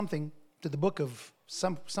something to the book of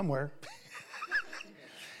somewhere.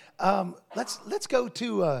 Let's go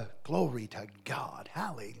to glory to God.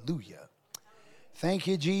 Hallelujah. Thank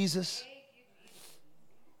you, Jesus.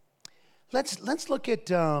 Let's look at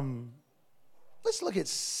 2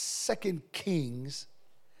 Kings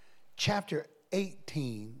chapter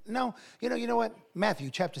 18. No, you know what? Matthew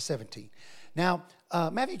chapter 17. Now,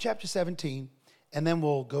 Matthew chapter 17, and then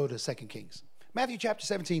we'll go to 2 Kings. Matthew chapter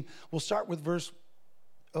 17, we'll start with verse,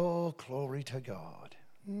 oh, glory to God.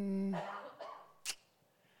 No.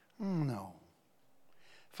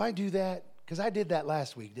 If I do that, because I did that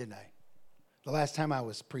last week, didn't I? The last time I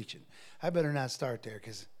was preaching. I better not start there,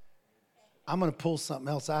 because I'm going to pull something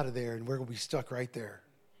else out of there, and we're going to be stuck right there.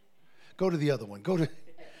 Go to the other one. Go to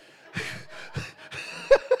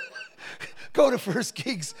 1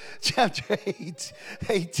 Kings chapter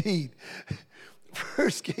 18. 1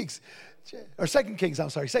 Kings, or 2 Kings, I'm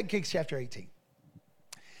sorry, 2 Kings chapter 18.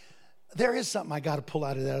 There is something I got to pull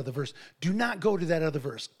out of that other verse. Do not go to that other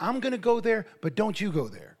verse. I'm going to go there, but don't you go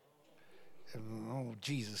there. Oh,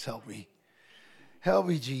 Jesus, help me. Help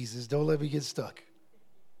me, Jesus. Don't let me get stuck.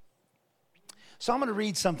 So I'm going to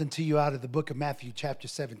read something to you out of the book of Matthew chapter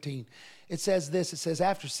 17. It says this. It says,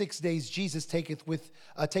 after 6 days, Jesus taketh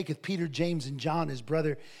Peter, James, and John, his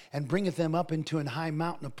brother, and bringeth them up into an high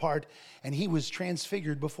mountain apart, and he was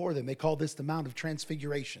transfigured before them. They call this the Mount of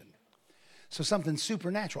Transfiguration. So something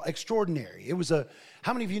supernatural, extraordinary.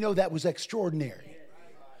 How many of you know that was extraordinary?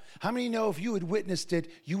 How many know if you had witnessed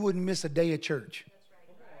it, you wouldn't miss a day of church?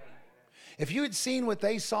 If you had seen what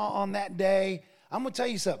they saw on that day, I'm going to tell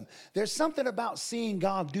you something. There's something about seeing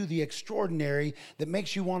God do the extraordinary that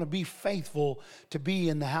makes you want to be faithful to be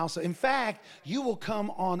in the house. In fact, you will come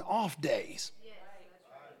on off days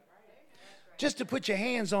just to put your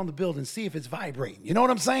hands on the building, see if it's vibrating. You know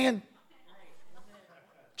what I'm saying?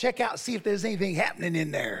 Check out, see if there's anything happening in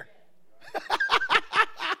there.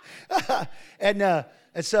 And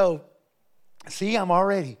so, see, I'm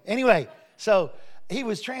already. Anyway, so he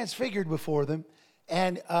was transfigured before them,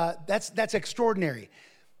 and that's extraordinary.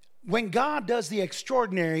 When God does the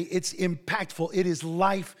extraordinary, it's impactful. It is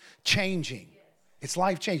life-changing. It's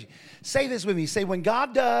life-changing. Say this with me. Say, when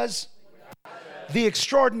God does the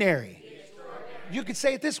extraordinary. You could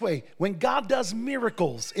say it this way. When God does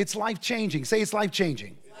miracles, it's life-changing. Say it's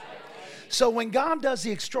life-changing. So when God does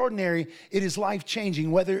the extraordinary, it is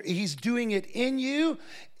life-changing, whether he's doing it in you,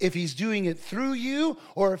 if he's doing it through you,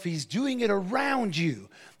 or if he's doing it around you.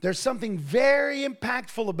 There's something very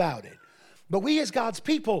impactful about it. But we as God's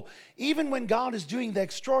people, even when God is doing the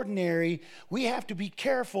extraordinary, we have to be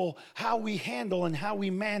careful how we handle and how we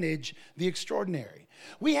manage the extraordinary.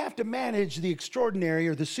 We have to manage the extraordinary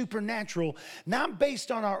or the supernatural, not based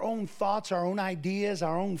on our own thoughts, our own ideas,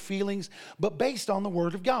 our own feelings, but based on the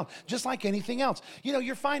Word of God, just like anything else. You know,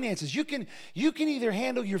 your finances, you can either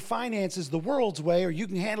handle your finances the world's way or you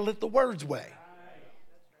can handle it the Word's way.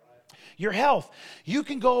 Your health, you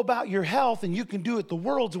can go about your health and you can do it the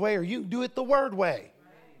world's way or you can do it the Word way.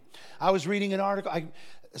 I was reading an article.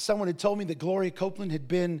 Someone had told me that Gloria Copeland had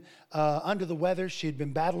been under the weather. She had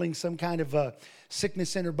been battling some kind of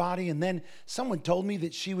sickness in her body. And then someone told me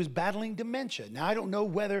that she was battling dementia. Now, I don't know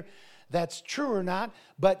whether that's true or not.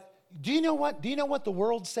 But do you know what? Do you know what the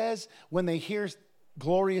world says when they hear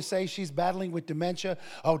Gloria say she's battling with dementia?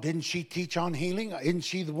 Oh, didn't she teach on healing? Isn't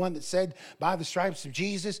she the one that said, by the stripes of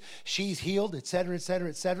Jesus, she's healed, et cetera, et cetera,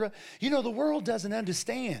 et cetera? You know, the world doesn't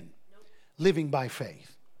understand living by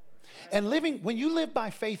faith. And when you live by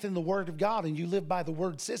faith in the Word of God and you live by the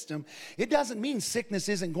Word system, it doesn't mean sickness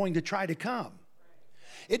isn't going to try to come.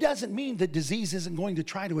 It doesn't mean that disease isn't going to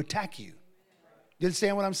try to attack you. You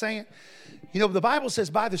understand what I'm saying? You know, the Bible says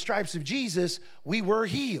by the stripes of Jesus, we were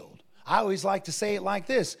healed. I always like to say it like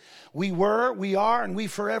this. We were, we are, and we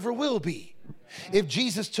forever will be. If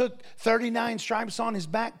Jesus took 39 stripes on his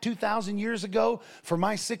back 2,000 years ago for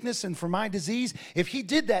my sickness and for my disease, if he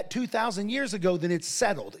did that 2,000 years ago, then it's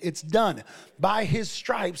settled. It's done. By his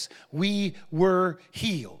stripes, we were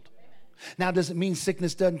healed. Now, does it mean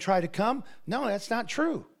sickness doesn't try to come? No, that's not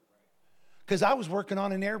true. Because I was working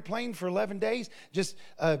on an airplane for 11 days.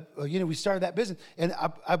 We started that business. And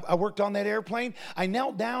I worked on that airplane. I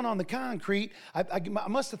knelt down on the concrete. I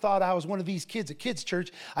must have thought I was one of these kids at kids'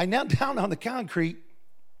 church. I knelt down on the concrete.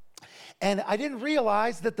 And I didn't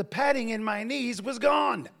realize that the padding in my knees was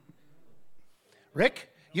gone. Rick,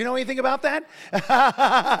 you know anything about that?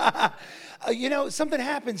 Something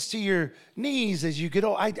happens to your knees as you get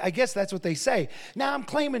old. I guess that's what they say. Now I'm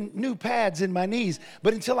claiming new pads in my knees,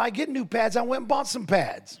 but until I get new pads, I went and bought some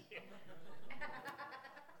pads.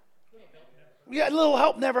 Yeah, a little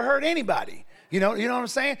help never hurt anybody. You know what I'm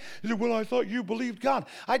saying? He said, well, I thought you believed God.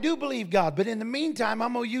 I do believe God, but in the meantime,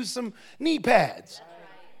 I'm going to use some knee pads.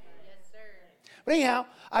 But anyhow,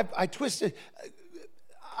 I twisted.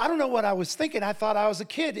 I don't know what I was thinking. I thought I was a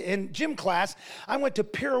kid in gym class. I went to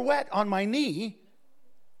pirouette on my knee,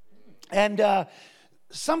 and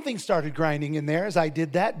something started grinding in there as I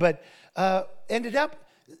did that, but ended up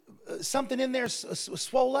something in there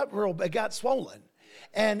swole up it got swollen.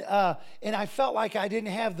 And I felt like I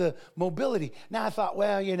didn't have the mobility. Now I thought,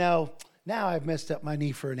 well, now I've messed up my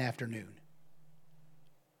knee for an afternoon.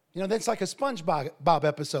 That's like a SpongeBob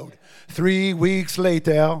episode. 3 weeks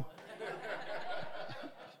later.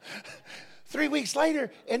 3 weeks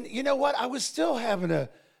later, and you know what? I was still having a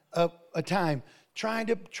time trying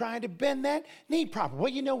to bend that knee proper.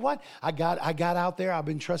 Well, you know what? I got out there. I've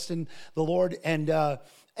been trusting the Lord, and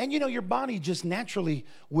your body just naturally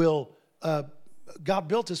will. God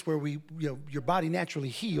built us where your body naturally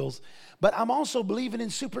heals, but I'm also believing in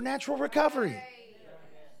supernatural recovery.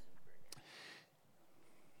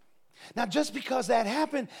 Now, just because that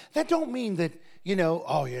happened, that don't mean that,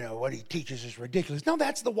 what he teaches is ridiculous. No,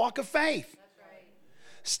 that's the walk of faith.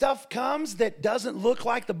 Stuff comes that doesn't look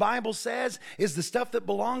like the Bible says is the stuff that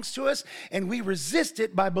belongs to us, and we resist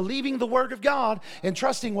it by believing the Word of God and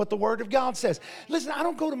trusting what the Word of God says. Listen, I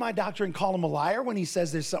don't go to my doctor and call him a liar when he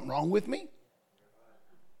says there's something wrong with me.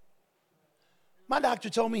 My doctor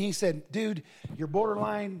told me, he said, dude, you're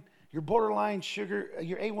borderline sugar,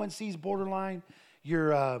 your A1C is borderline,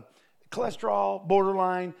 your cholesterol,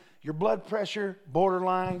 borderline, your blood pressure,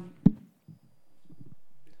 borderline.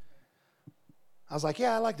 I was like,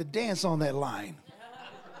 yeah, I like to dance on that line.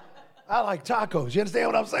 I like tacos. You understand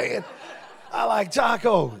what I'm saying? I like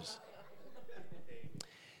tacos.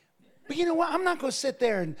 But you know what? I'm not going to sit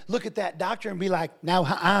there and look at that doctor and be like,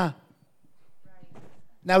 now,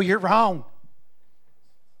 no, you're wrong.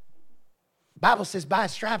 Bible says, by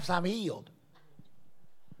his stripes I'm healed.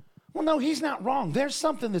 Well, no, he's not wrong. There's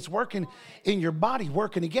something that's working in your body,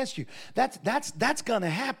 working against you. That's going to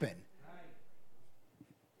happen.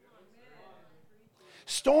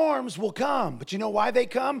 Storms will come, but you know why they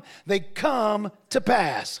come? They come to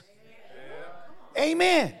pass.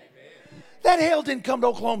 Amen. Amen. That hail didn't come to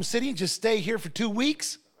Oklahoma City and just stay here for 2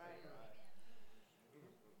 weeks.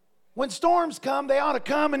 When storms come, they ought to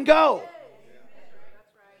come and go.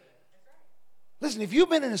 Listen, if you've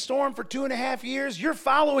been in a storm for 2.5 years, you're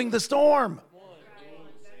following the storm.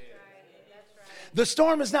 The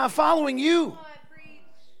storm is not following you.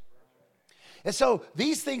 And so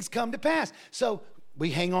these things come to pass. So we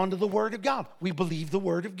hang on to the Word of God. We believe the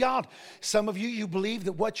Word of God. Some of you believe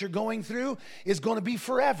that what you're going through is going to be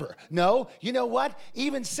forever. No, you know what?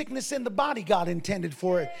 Even sickness in the body, God intended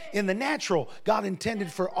for it. In the natural, God intended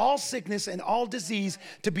for all sickness and all disease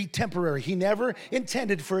to be temporary. He never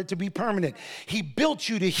intended for it to be permanent. He built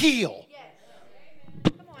you to heal.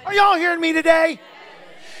 Are y'all hearing me today?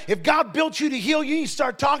 If God built you to heal you, you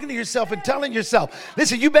start talking to yourself and telling yourself,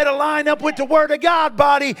 listen, you better line up with the Word of God,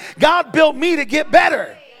 body. God built me to get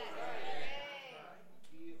better.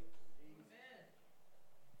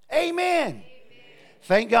 Amen.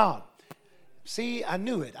 Thank God. See, I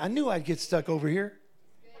knew it. I knew I'd get stuck over here.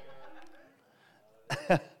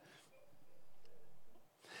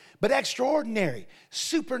 But extraordinary,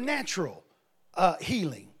 supernatural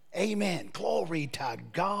healing. Amen. Glory to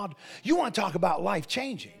God. You want to talk about life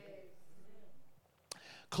changing.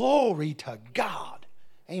 Glory to God.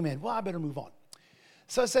 Amen. Well, I better move on.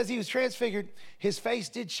 So it says he was transfigured. His face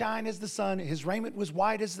did shine as the sun. His raiment was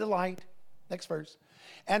white as the light. Next verse.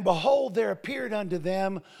 And behold, there appeared unto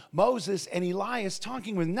them Moses and Elias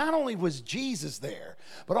talking with. Not only was Jesus there,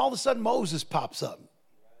 but all of a sudden Moses pops up.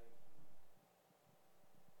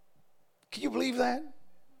 Can you believe that?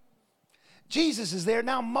 Jesus is there.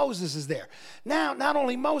 Now Moses is there. Now, not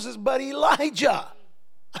only Moses, but Elijah.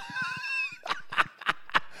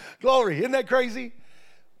 Glory. Isn't that crazy?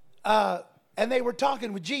 And they were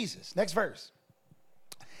talking with Jesus. Next verse.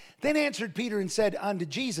 Then answered Peter and said unto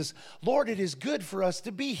Jesus, Lord, it is good for us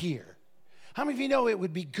to be here. How many of you know it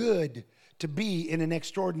would be good to be in an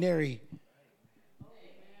extraordinary?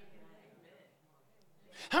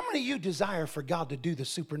 How many of you desire for God to do the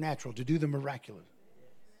supernatural, to do the miraculous?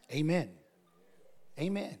 Amen.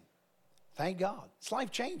 Amen. Thank God. It's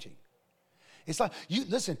life-changing. It's like,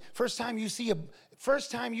 listen, first time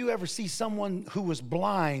you ever see someone who was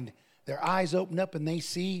blind, their eyes open up and they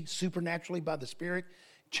see supernaturally by the Spirit,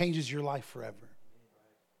 changes your life forever.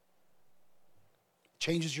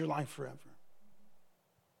 Changes your life forever.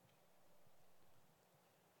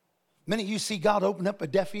 The minute you see God open up a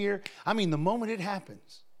deaf ear, I mean, the moment it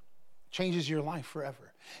happens, Changes your life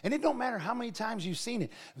forever. And it don't matter how many times you've seen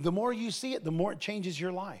it. The more you see it, the more it changes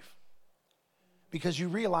your life. Because you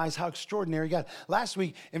realize how extraordinary God. Last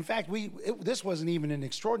week, in fact, this wasn't even an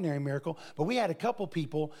extraordinary miracle, but we had a couple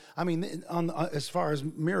people, I mean, as far as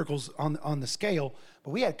miracles on the scale,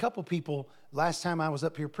 but we had a couple people last time I was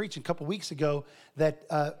up here preaching a couple weeks ago that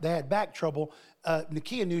they had back trouble.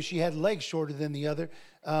 Nakia knew she had legs shorter than the other,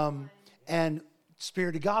 and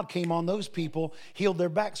Spirit of God came on those people, healed their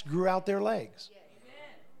backs, grew out their legs.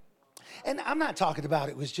 And I'm not talking about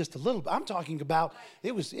it was just a little bit. I'm talking about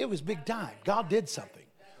it was big time. God did something.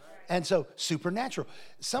 And so supernatural.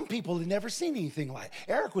 Some people had never seen anything like it.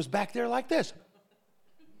 Eric was back there like this.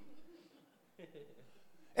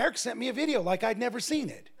 Eric sent me a video like I'd never seen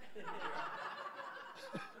it.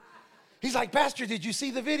 He's like, Pastor, did you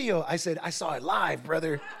see the video? I said, I saw it live,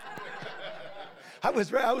 brother. I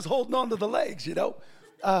was holding on to the legs, you know.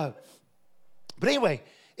 But anyway,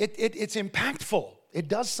 it's impactful. It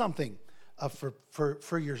does something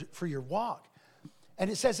for your walk. And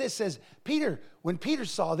it says, Peter, when Peter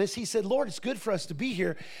saw this, he said, Lord, it's good for us to be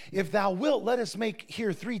here. If thou wilt, let us make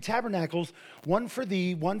here 3 tabernacles, one for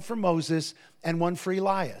thee, one for Moses, and one for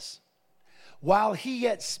Elias. While he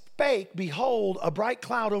yet spake, behold, a bright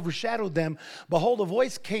cloud overshadowed them. Behold, a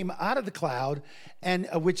voice came out of the cloud, and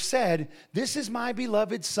which said, This is my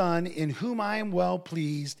beloved Son, in whom I am well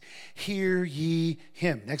pleased. Hear ye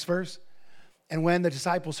him. Next verse. And when the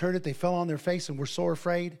disciples heard it, they fell on their face and were sore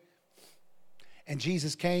afraid. And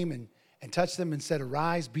Jesus came and touched them and said,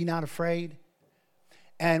 Arise, be not afraid.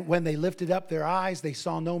 And when they lifted up their eyes, they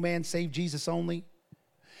saw no man save Jesus only.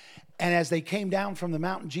 And as they came down from the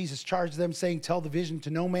mountain, Jesus charged them, saying, Tell the vision to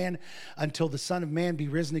no man until the Son of Man be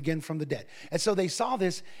risen again from the dead. And so they saw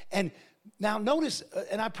this. And now notice,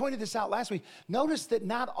 and I pointed this out last week, notice that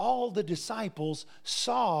not all the disciples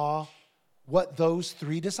saw what those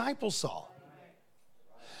 3 disciples saw.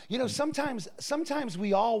 You know, sometimes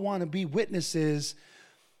we all want to be witnesses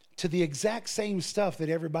to the exact same stuff that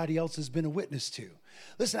everybody else has been a witness to.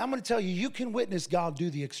 Listen, I'm going to tell you, you can witness God do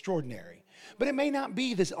the extraordinary. But it may not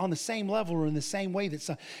be this on the same level or in the same way that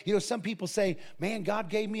some people say, man, God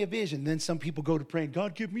gave me a vision. Then some people go to pray,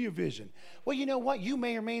 God, give me a vision. Well, you know what? You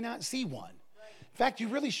may or may not see one. In fact, you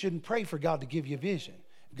really shouldn't pray for God to give you a vision.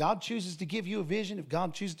 If God chooses to give you a vision, if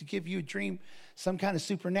God chooses to give you a dream, some kind of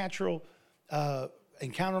supernatural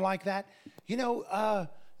encounter like that, you know,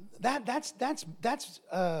 that's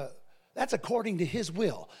according to his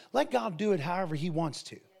will. Let God do it however he wants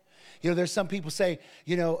to. You know, there's some people say,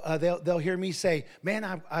 you know, they'll hear me say, man,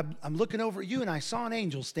 I'm looking over at you and I saw an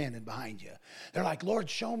angel standing behind you. They're like, Lord,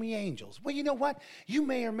 show me angels. Well, you know what? You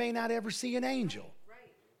may or may not ever see an angel.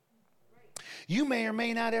 Right. You may or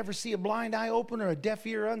may not ever see a blind eye open or a deaf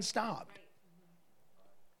ear unstopped.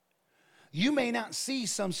 You may not see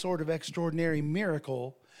some sort of extraordinary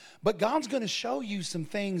miracle, but God's going to show you some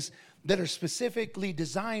things that are specifically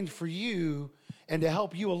designed for you and to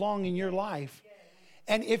help you along in your life.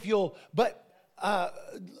 And if you'll, but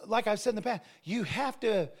like I've said in the past, you have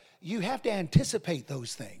to anticipate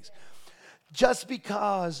those things. Just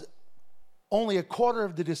because only a quarter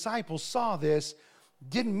of the disciples saw this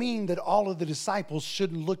didn't mean that all of the disciples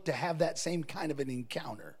shouldn't look to have that same kind of an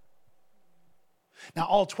encounter. Now,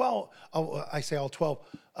 all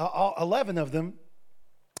 11 of them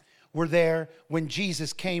were there when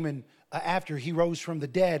Jesus came and after he rose from the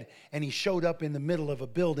dead and he showed up in the middle of a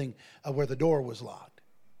building where the door was locked.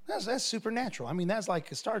 That's supernatural. I mean, that's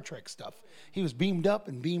like Star Trek stuff. He was beamed up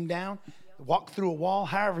and beamed down, walked through a wall,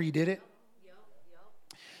 however he did it.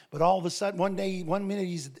 But all of a sudden, one minute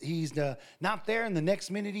he's not there, and the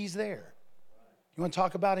next minute he's there. You want to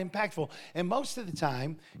talk about impactful? And most of the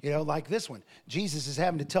time, you know, like this one, Jesus is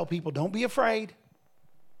having to tell people, don't be afraid.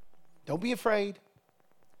 Don't be afraid.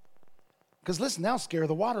 Because listen, they'll scare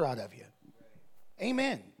the water out of you.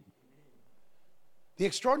 Amen. The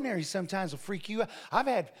extraordinary sometimes will freak you out. I've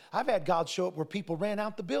had God show up where people ran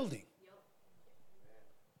out the building.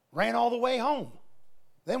 Ran all the way home.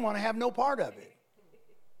 They want to have no part of it.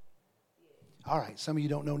 All right, some of you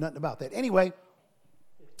don't know nothing about that. Anyway,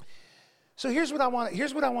 so here's what I want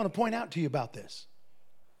to point out to you about this.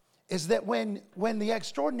 Is that when the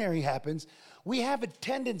extraordinary happens, we have a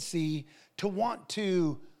tendency to want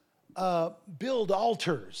to build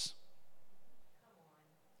altars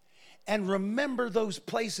and remember those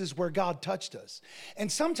places where God touched us.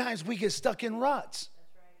 And sometimes we get stuck in ruts.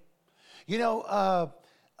 You know,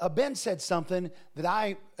 Ben said something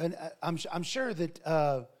that I'm sure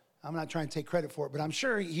that, I'm not trying to take credit for it, but I'm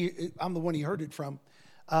sure I'm the one he heard it from.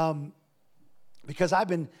 Because I've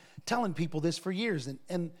been telling people this for years.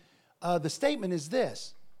 And the statement is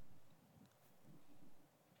this.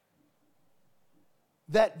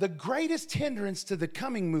 that the greatest hindrance to the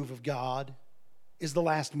coming move of God is the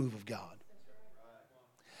last move of God.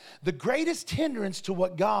 The greatest hindrance to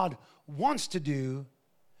what God wants to do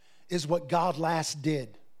is what God last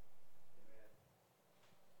did.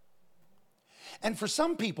 And for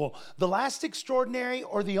some people, the last extraordinary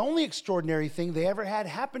or the only extraordinary thing they ever had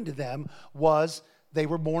happen to them was they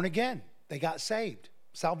were born again. They got saved.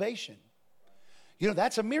 Salvation. You know,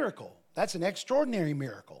 that's a miracle. That's an extraordinary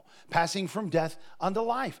miracle. Passing from death unto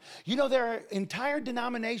life. You know, there are entire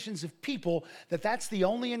denominations of people that's the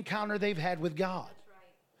only encounter they've had with God.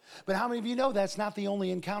 But how many of you know that's not the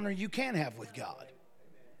only encounter you can have with God?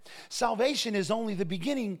 Salvation is only the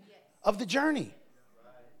beginning of the journey.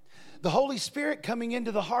 The Holy Spirit coming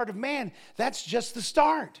into the heart of man, that's just the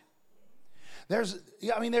start. There's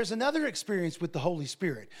another experience with the Holy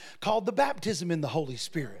Spirit called the baptism in the Holy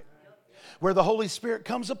Spirit, where the Holy Spirit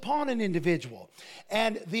comes upon an individual.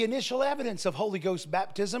 And the initial evidence of Holy Ghost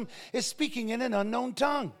baptism is speaking in an unknown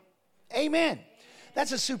tongue. Amen.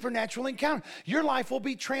 That's a supernatural encounter. Your life will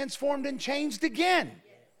be transformed and changed again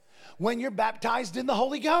when you're baptized in the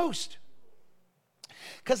Holy Ghost.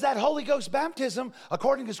 Because that Holy Ghost baptism,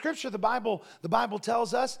 according to Scripture, the Bible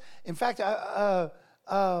tells us, in fact, I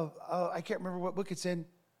can't remember what book it's in.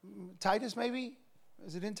 Titus, maybe?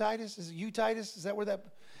 Is it in Titus? Is it you, Titus? Is that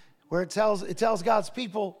where it tells God's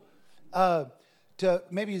people to,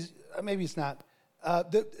 maybe it's not.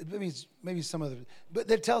 Maybe some other, but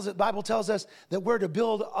the Bible tells us that we're to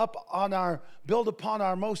build upon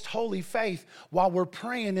our most holy faith while we're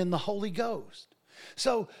praying in the Holy Ghost.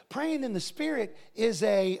 So praying in the Spirit is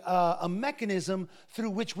a mechanism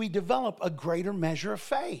through which we develop a greater measure of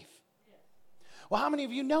faith. Well, how many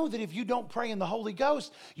of you know that if you don't pray in the Holy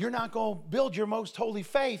Ghost, you're not going to build your most holy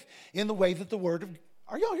faith in the way that the Word of...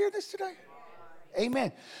 Are y'all hearing this today?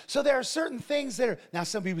 Amen. So there are certain things that are... Now,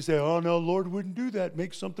 some people say, oh, no, Lord wouldn't do that.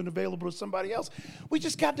 Make something available to somebody else. We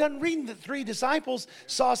just got done reading that 3 disciples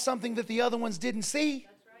saw something that the other ones didn't see.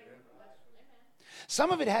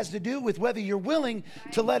 Some of it has to do with whether you're willing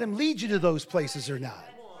to let Him lead you to those places or not.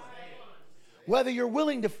 Whether you're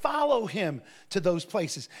willing to follow Him to those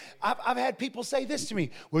places. I've had people say this to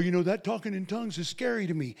me. Well, you know, that talking in tongues is scary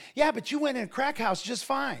to me. Yeah, but you went in a crack house just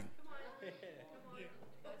fine.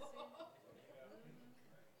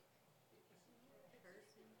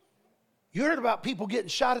 You heard about people getting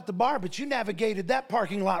shot at the bar, but you navigated that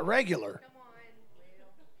parking lot regular.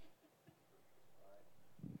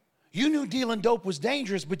 You knew dealing dope was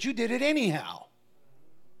dangerous, but you did it anyhow.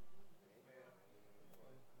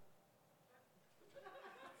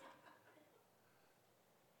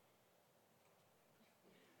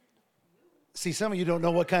 See, some of you don't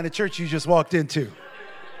know what kind of church you just walked into.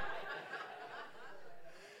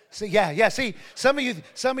 See, some of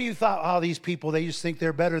you thought, oh, these people, they just think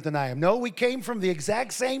they're better than I am. No, we came from the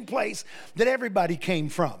exact same place that everybody came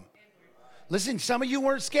from. Listen, some of you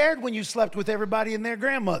weren't scared when you slept with everybody and their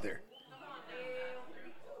grandmother.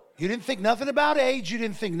 You didn't think nothing about AIDS. You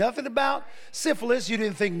didn't think nothing about syphilis. You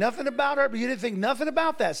didn't think nothing about her. You didn't think nothing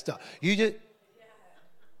about that stuff. You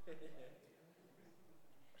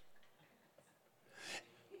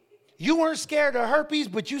weren't scared of herpes,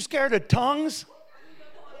 but you scared of tongues.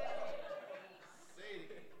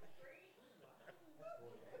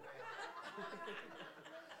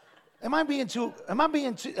 Am I being too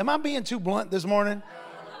blunt this morning?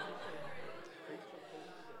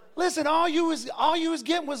 Listen, all you was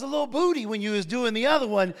getting was a little booty when you was doing the other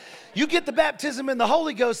one. You get the baptism in the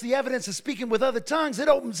Holy Ghost, the evidence of speaking with other tongues. It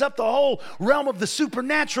opens up the whole realm of the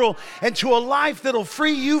supernatural into a life that'll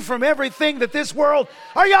free you from everything that this world...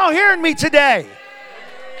 Are y'all hearing me today?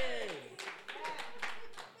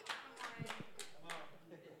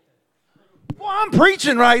 Well, I'm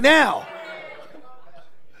preaching right now.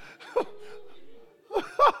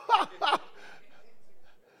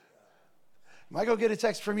 Am I going to get a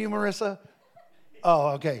text from you, Marissa?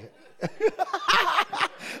 Oh, okay.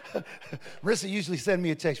 Marissa usually send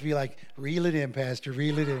me a text, be like, reel it in, Pastor,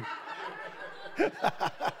 reel it in.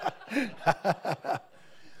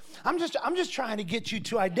 I'm just trying to get you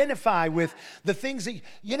to identify with the things that,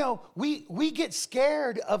 you know, we get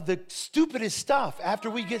scared of the stupidest stuff after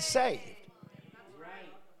we get saved.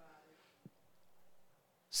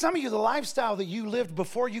 Some of you, the lifestyle that you lived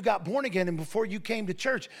before you got born again and before you came to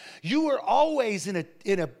church, you were always in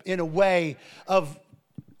a way of,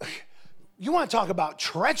 you want to talk about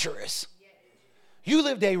treacherous. You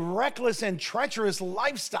lived a reckless and treacherous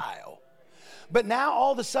lifestyle. But now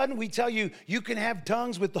all of a sudden we tell you, you can have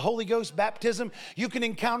tongues with the Holy Ghost baptism. You can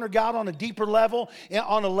encounter God on a deeper level,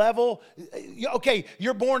 okay,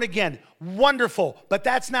 you're born again. Wonderful, but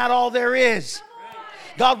that's not all there is.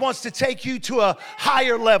 God wants to take you to a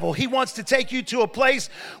higher level. He wants to take you to a place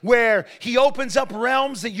where He opens up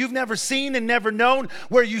realms that you've never seen and never known,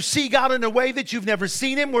 where you see God in a way that you've never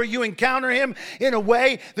seen Him, where you encounter Him in a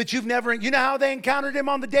way that you've never. You know how they encountered Him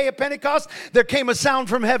on the day of Pentecost? There came a sound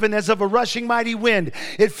from heaven as of a rushing mighty wind.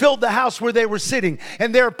 It filled the house where they were sitting,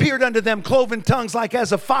 and there appeared unto them cloven tongues like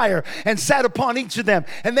as of fire, and sat upon each of them.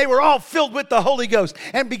 And they were all filled with the Holy Ghost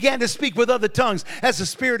and began to speak with other tongues as the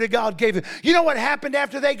Spirit of God gave it. You know what happened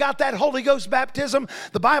after they got that Holy Ghost baptism?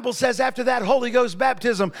 The Bible says after that Holy Ghost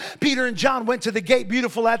baptism, Peter and John went to the gate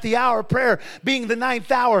beautiful at the hour of prayer, being the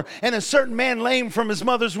 9th hour, and a certain man lame from his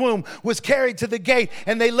mother's womb was carried to the gate,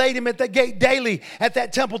 and they laid him at the gate daily at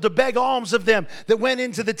that temple to beg alms of them that went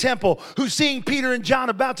into the temple, who seeing Peter and John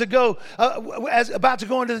about to go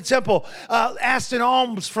into the temple, asked an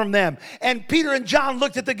alms from them. And Peter and John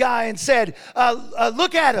looked at the guy and said,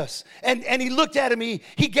 look at us. And he looked at him,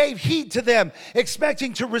 he gave heed to them,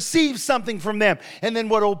 expecting to receive something from them. And then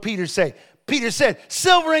what old Peter say? Peter said,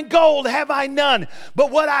 silver and gold have I none,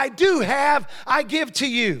 but what I do have, I give to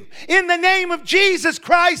you. In the name of Jesus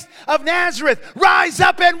Christ of Nazareth, rise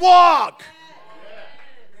up and walk.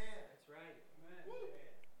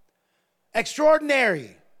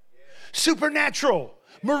 Extraordinary, supernatural,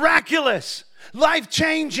 miraculous,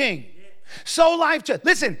 life-changing. So life-changing.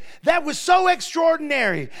 Listen, that was so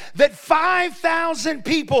extraordinary that 5,000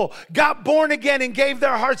 people got born again and gave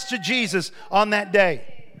their hearts to Jesus on that day.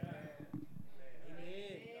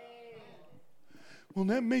 Well,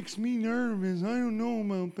 that makes me nervous. I don't know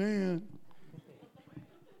about that.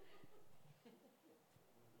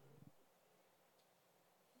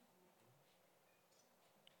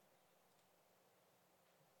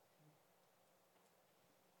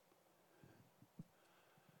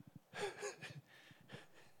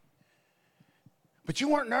 But you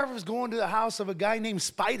weren't nervous going to the house of a guy named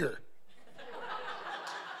Spider.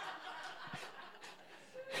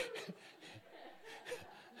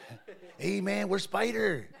 Hey, man, we're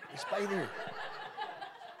Spider. We're Spider.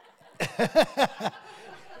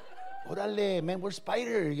 Orale, man, we're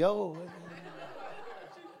Spider, yo.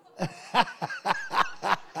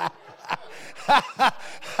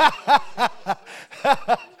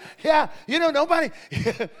 Yeah, you know, nobody.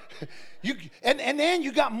 And then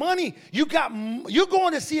you got money. You're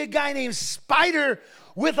going to see a guy named Spider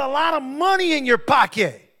with a lot of money in your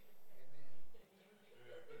pocket.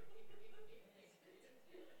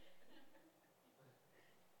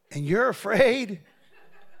 And you're afraid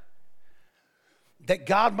that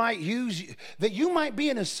God might use you, that you might be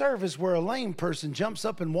in a service where a lame person jumps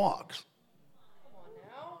up and walks.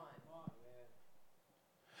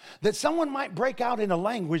 That someone might break out in a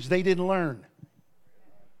language they didn't learn.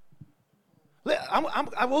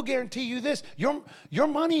 I will guarantee you this: your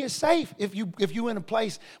money is safe if you in a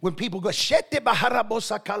place when people go.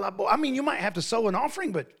 I mean, you might have to sow an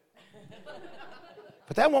offering, but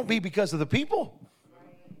that won't be because of the people.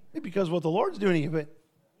 It's because of what the Lord's doing to you. But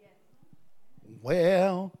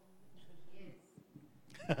well,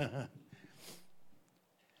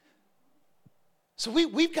 so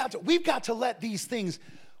we've got to let these things.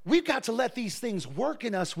 We've got to let these things work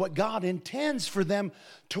in us what God intends for them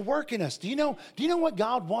to work in us. Do you know what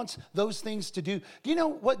God wants those things to do? Do you know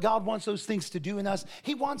what God wants those things to do in us?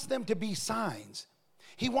 He wants them to be signs.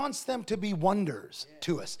 He wants them to be wonders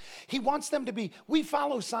to us. He wants them to be, we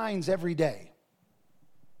follow signs every day.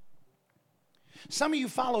 Some of you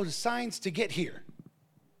follow the signs to get here.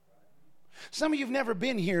 Some of you have never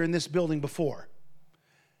been here in this building before.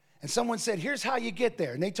 And someone said, here's how you get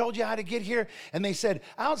there. And they told you how to get here. And they said,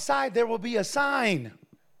 outside there will be a sign.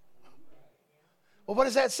 Well, what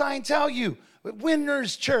does that sign tell you?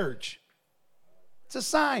 Winners Church. It's a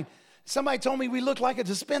sign. Somebody told me we look like a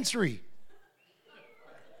dispensary.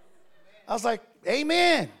 I was like,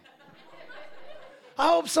 amen. I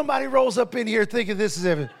hope somebody rolls up in here thinking this is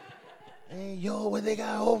everything. Hey, yo, what they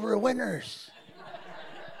got over at Winners?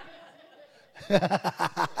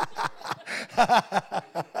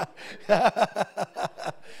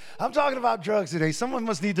 I'm talking about drugs today. Someone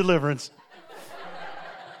must need deliverance.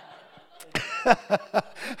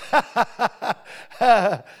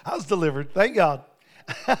 I was delivered. Thank God.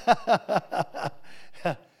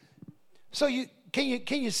 So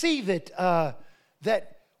can you see that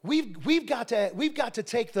that we've got to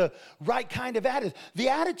take the right kind of attitude. The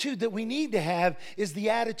attitude that we need to have is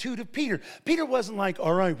the attitude of Peter. Peter wasn't like,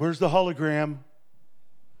 all right, where's the hologram?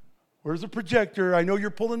 Where's the projector? I know you're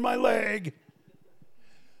pulling my leg.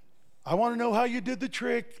 I want to know how you did the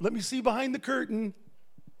trick. Let me see behind the curtain.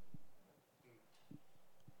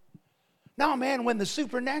 Now, man, when the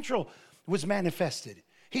supernatural was manifested,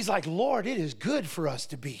 he's like, Lord, it is good for us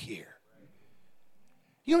to be here.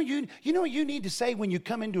 You know what you need to say when you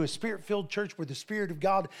come into a Spirit-filled church where the Spirit of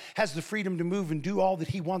God has the freedom to move and do all that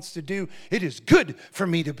He wants to do? It is good for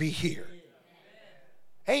me to be here.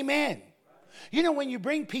 Amen. You know, when you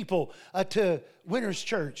bring people to Winners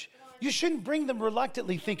Church, you shouldn't bring them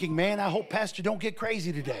reluctantly thinking, man, I hope Pastor don't get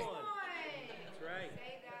crazy today.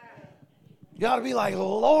 You ought to be like,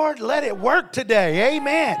 Lord, let it work today.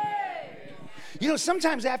 Amen. You know,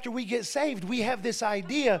 sometimes after we get saved, we have this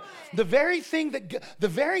idea, the very thing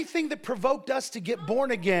that provoked us to get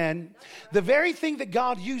born again, the very thing that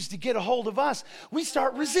God used to get a hold of us, we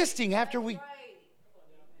start resisting after we...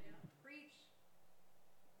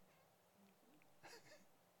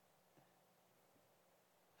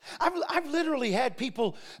 I've literally had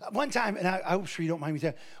people one time, and I hope you don't mind me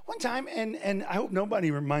telling. One time, and I hope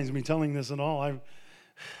nobody reminds me telling this at all.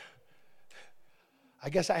 I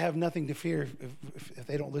guess I have nothing to fear if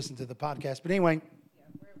they don't listen to the podcast. But anyway,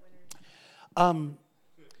 but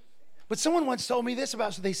someone once told me this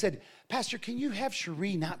about. So they said, Pastor, can you have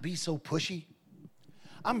Cherie not be so pushy?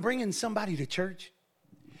 I'm bringing somebody to church,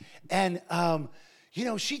 and you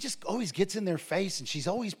know, she just always gets in their face and she's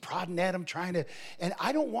always prodding at them, and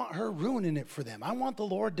I don't want her ruining it for them. I want the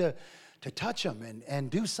Lord to touch them and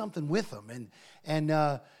do something with them.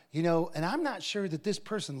 And you know, and I'm not sure that this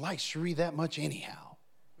person likes Cherie that much anyhow.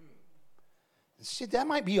 That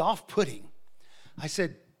might be off-putting. I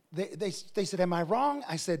said, they said, am I wrong?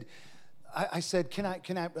 I said, can I,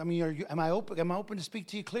 I mean, am I open to speak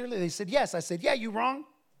to you clearly? They said, yes. I said, yeah, you wrong?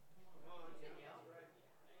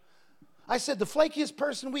 I said, the flakiest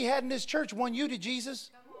person we had in this church won you to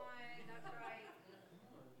Jesus. Come on, that's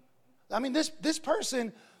right. I mean, this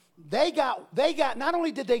person, they got, not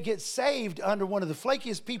only did they get saved under one of the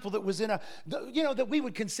flakiest people that was in that we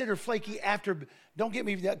would consider flaky after, don't get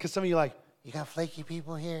me, because some of you are like, you got flaky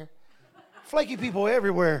people here? Flaky people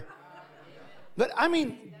everywhere. But I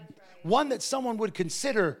mean, one that someone would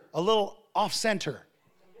consider a little off-center.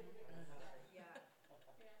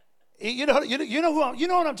 You know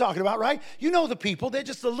what I'm talking about, right? You know the people, they're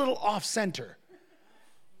just a little off-center.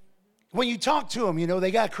 When you talk to them, you know, they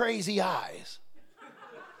got crazy eyes.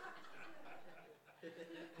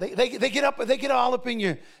 They get all up in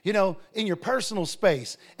your, you know, in your personal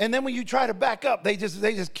space. And then when you try to back up, they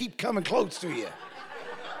just keep coming close to you.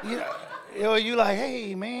 You know, you like,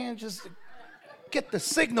 hey man, just get the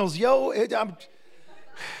signals, yo.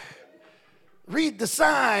 Read the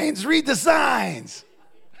signs.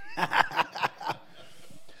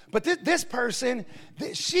 But this person,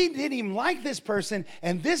 she didn't even like this person,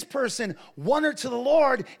 and this person won her to the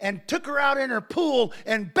Lord and took her out in her pool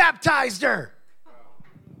and baptized her.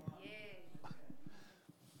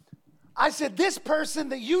 I said, this person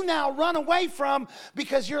that you now run away from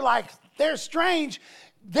because you're like, they're strange,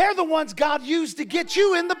 they're the ones God used to get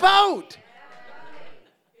you in the boat.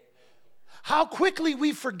 How quickly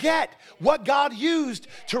we forget what God used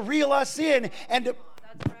to reel us in and to...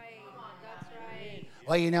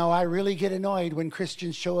 Well, you know, I really get annoyed when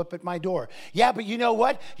Christians show up at my door. Yeah, but you know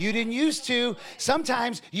what? You didn't used to.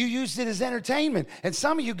 Sometimes you used it as entertainment. And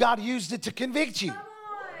some of you, God used it to convict you.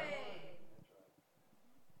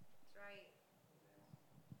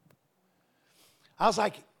 I was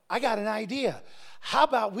like, I got an idea. How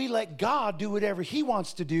about we let God do whatever He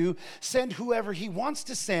wants to do, send whoever He wants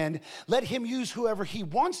to send, let Him use whoever He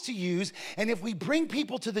wants to use, and if we bring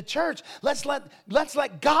people to the church, let's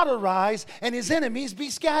let God arise and His enemies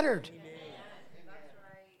be scattered. Amen.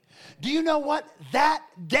 Do you know what? That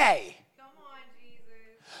day,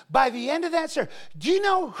 by the end of that service, do you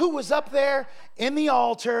know who was up there in the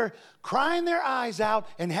altar crying their eyes out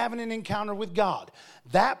and having an encounter with God?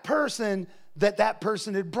 That person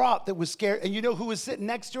had brought that was scared. And you know who was sitting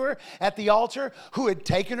next to her at the altar? Who had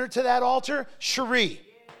taken her to that altar? Cherie.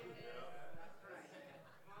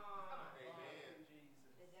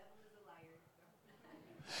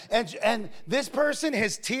 And this person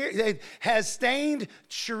has stained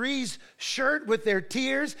Cherie's shirt with their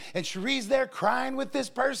tears, and Cherie's there crying with this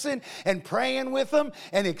person and praying with them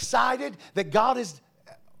and excited that God is...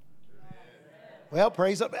 Well,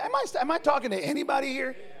 praise up. Am I talking to anybody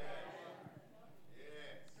here?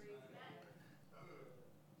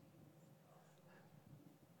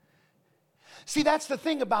 See, that's the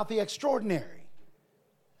thing about the extraordinary,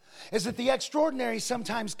 is that the extraordinary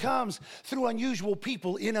sometimes comes through unusual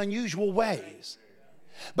people in unusual ways.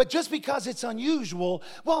 But just because it's unusual,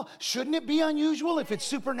 well, shouldn't it be unusual if it's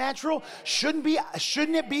supernatural? Shouldn't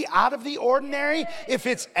it be out of the ordinary if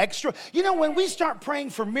it's extra? You know, when we start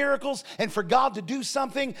praying for miracles and for God to do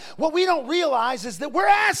something, what we don't realize is that we're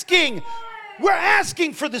asking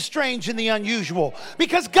for the strange and the unusual,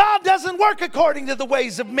 because God doesn't work according to the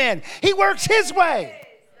ways of men. He works His way.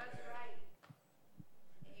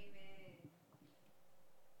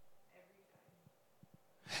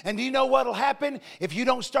 And do you know what will happen if you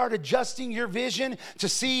don't start adjusting your vision to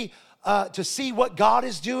see what God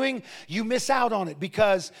is doing? You miss out on it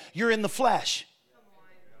because you're in the flesh.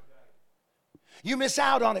 You miss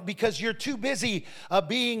out on it because you're too busy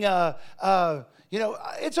being,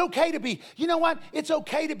 it's okay to be, you know what? It's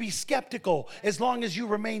okay to be skeptical as long as you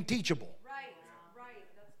remain teachable. Right.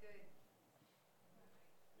 That's good.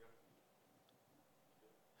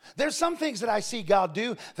 There's some things that I see God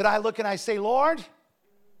do that I look and I say, Lord,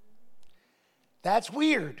 that's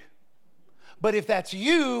weird. But if that's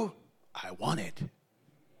you, I want it.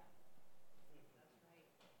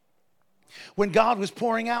 When God was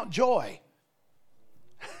pouring out joy,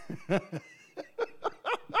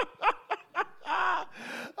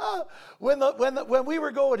 when we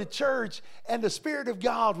were going to church and the Spirit of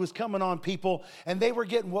God was coming on people and they were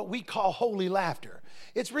getting what we call holy laughter.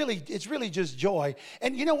 It's really just joy.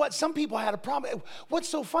 And you know what? Some people had a problem. What's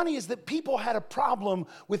so funny is that people had a problem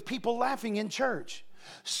with people laughing in church.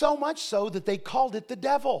 So much so that they called it the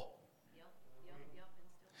devil.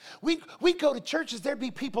 We'd go to churches, there'd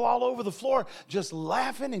be people all over the floor just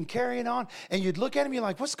laughing and carrying on. And you'd look at them, you're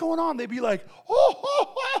like, what's going on? They'd be like,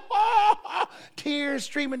 tears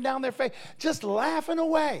streaming down their face, just laughing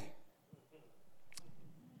away.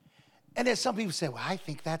 And then some people say, well, I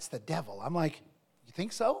think that's the devil. I'm like, you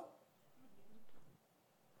think so?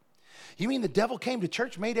 You mean the devil came to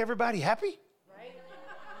church, made everybody happy?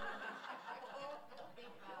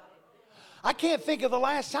 I can't think of the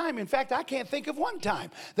last time. In fact, I can't think of one time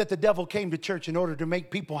that the devil came to church in order to make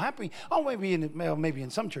people happy. Oh, maybe in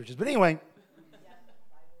some churches. But anyway.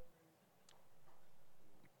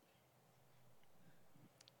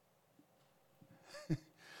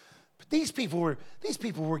 But these people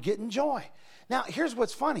were getting joy. Now, here's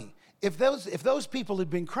what's funny. If those people had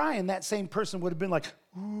been crying, that same person would have been like,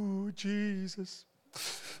 ooh, Jesus.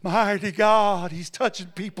 Mighty God, he's touching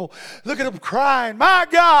people. Look at them crying. My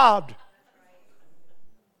God.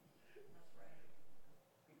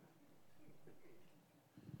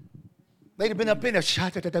 They'd have been up in a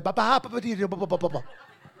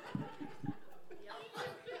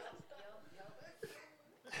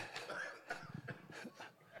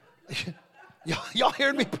y'all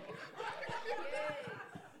hearing me?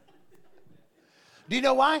 Do you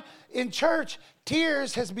know why? In church,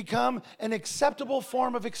 tears has become an acceptable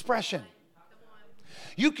form of expression.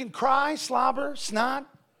 You can cry, slobber, snot.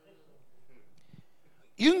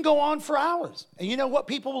 You can go on for hours. And you know what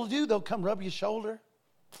people will do? They'll come rub your shoulder.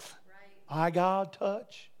 My God,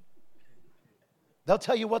 touch. They'll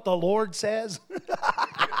tell you what the Lord says.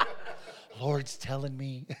 Lord's telling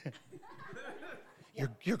me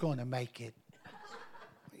you're going to make it.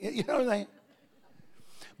 You know what I'm saying?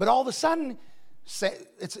 But all of a sudden,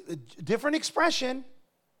 it's a different expression.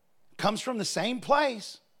 Comes from the same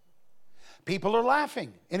place. People are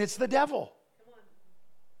laughing, and it's the devil.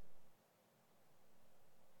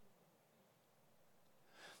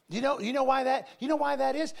 You know why that? You know why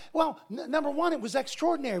that is? Well, number one, it was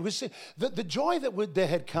extraordinary. It was the joy that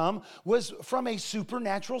had come was from a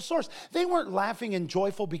supernatural source. They weren't laughing and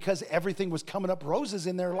joyful because everything was coming up roses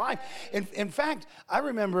in their life. In fact, I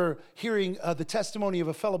remember hearing the testimony of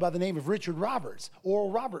a fellow by the name of Richard Roberts,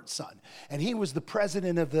 Oral Roberts' son, and he was the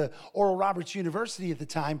president of the Oral Roberts University at the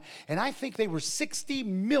time. And I think they were $60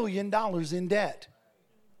 million in debt.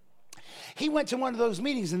 He went to one of those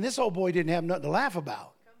meetings, and this old boy didn't have nothing to laugh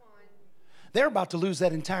about. They're about to lose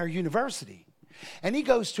that entire university. And he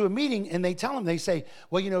goes to a meeting and they tell him, they say,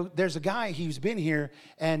 well, there's a guy, he's been here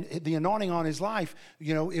and the anointing on his life,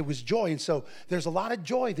 it was joy. And so there's a lot of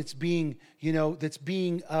joy that's being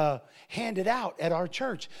handed out at our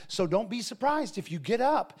church. So don't be surprised if you get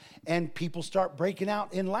up and people start breaking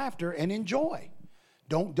out in laughter and in joy.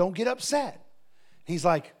 Don't get upset. He's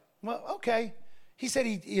like, well, okay. He said,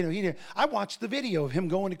 I watched the video of him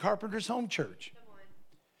going to Carpenter's Home Church.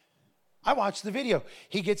 I watched the video.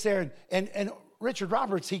 He gets there and Richard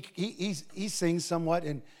Roberts, he sings somewhat.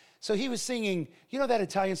 And so he was singing, that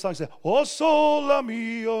Italian song, O Sole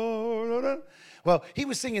Mio. Well, he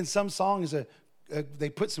was singing some songs, they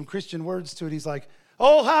put some Christian words to it. He's like,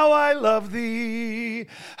 oh, how I love thee,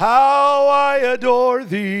 how I adore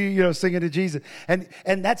thee, singing to Jesus. And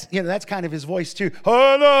that's, that's kind of his voice too.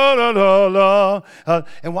 Oh, la, la, la, la.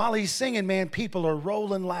 And while he's singing, man, people are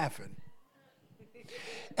rolling laughing.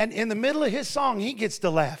 And in the middle of his song, he gets to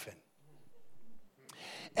laughing.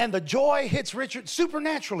 And the joy hits Richard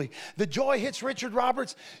supernaturally. The joy hits Richard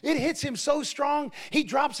Roberts. It hits him so strong, he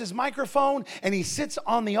drops his microphone and he sits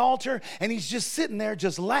on the altar and he's just sitting there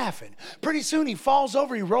just laughing. Pretty soon he falls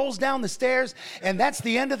over, he rolls down the stairs, and that's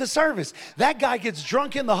the end of the service. That guy gets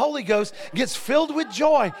drunk in the Holy Ghost, gets filled with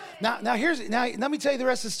joy. Now let me tell you the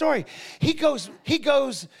rest of the story. He goes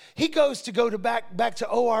to go back to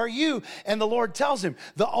ORU, and the Lord tells him,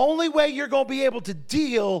 the only way you're going to be able to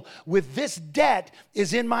deal with this debt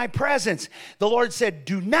is in my presence. The Lord said,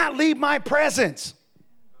 do not leave my presence.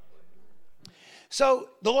 So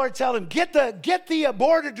the Lord told him, get the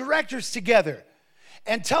board of directors together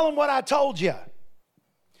and tell them what I told you.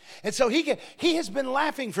 And so he has been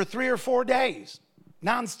laughing for 3 or 4 days,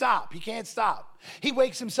 nonstop. He can't stop. He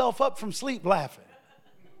wakes himself up from sleep laughing.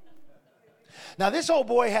 Now, this old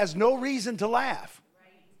boy has no reason to laugh.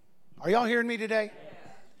 Are y'all hearing me today?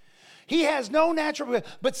 He has no natural,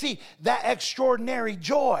 but see, that extraordinary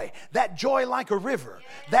joy, that joy like a river,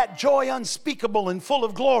 that joy unspeakable and full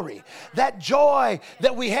of glory, that joy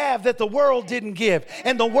that we have that the world didn't give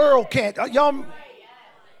and the world can't. Y'all,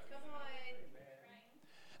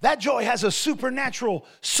 that joy has a supernatural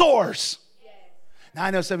source. Now,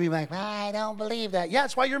 I know some of you are like, I don't believe that. Yeah,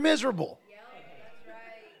 that's why you're miserable.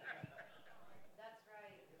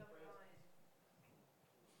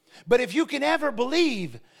 But if you can ever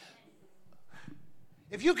believe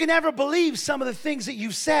some of the things that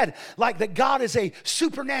you've said, like that God is a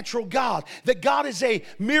supernatural God, that God is a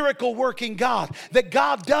miracle working God, that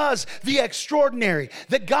God does the extraordinary,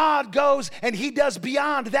 that God goes and he does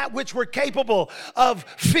beyond that which we're capable of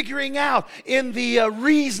figuring out in the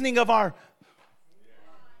reasoning of our...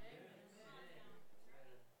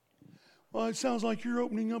 Well, it sounds like you're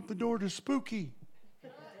opening up the door to spooky.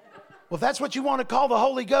 Well, if that's what you want to call the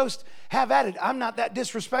Holy Ghost, have at it. I'm not that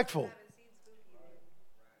disrespectful.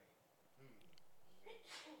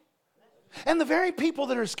 And the very people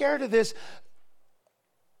that are scared of this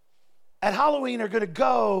at Halloween are going to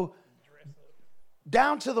go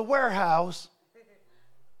down to the warehouse,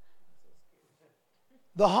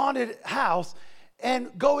 the haunted house,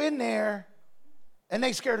 and go in there, and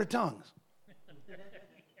they scared of tongues.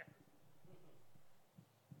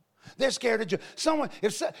 They're scared of joy.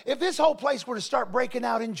 If this whole place were to start breaking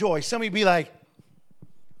out in joy, somebody would be like,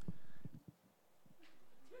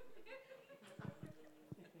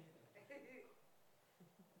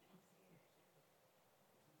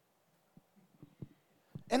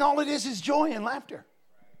 and all it is joy and laughter.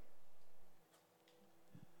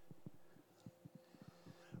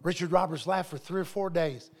 Richard Roberts laughed for 3 or 4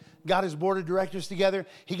 days. Got his board of directors together.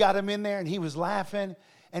 He got him in there and he was laughing.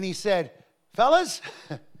 And he said, fellas,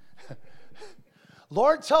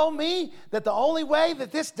 Lord told me that the only way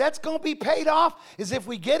that this debt's going to be paid off is if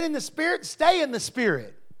we get in the Spirit, stay in the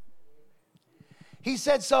Spirit. He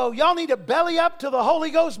said, so y'all need to belly up to the Holy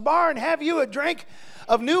Ghost bar and have you a drink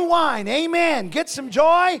of new wine. Amen. Get some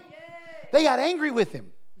joy. They got angry with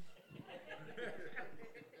him.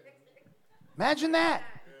 Imagine that.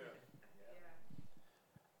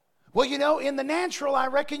 Well, you know, in the natural, I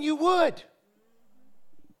reckon you would.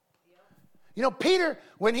 You know, Peter,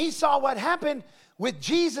 when he saw what happened with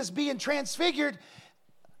Jesus being transfigured,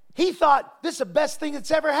 he thought, this is the best thing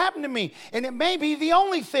that's ever happened to me. And it may be the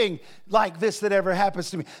only thing like this that ever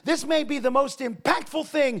happens to me. This may be the most impactful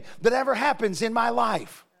thing that ever happens in my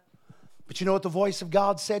life. But you know what the voice of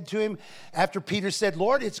God said to him? After Peter said,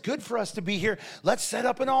 Lord, it's good for us to be here. Let's set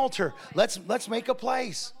up an altar. Let's make a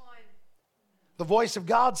place. The voice of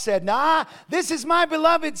God said, nah, this is my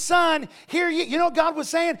beloved son. Hear ye. You know what God was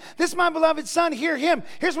saying? This is my beloved son. Hear him.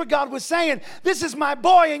 Here's what God was saying. This is my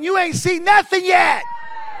boy, and you ain't seen nothing yet.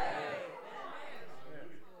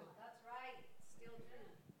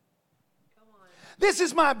 This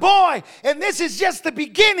is my boy, and this is just the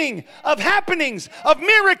beginning of happenings, of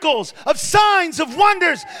miracles, of signs, of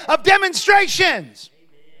wonders, of demonstrations.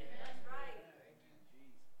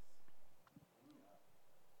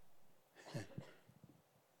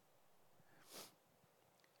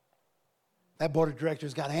 That board of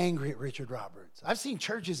directors got angry at Richard Roberts. I've seen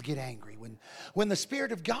churches get angry. When the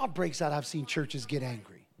Spirit of God breaks out, I've seen churches get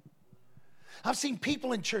angry. I've seen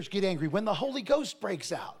people in church get angry when the Holy Ghost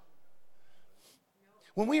breaks out.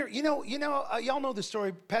 When we were, y'all know the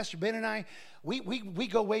story. Pastor Ben and I, we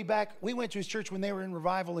go way back. We went to his church when they were in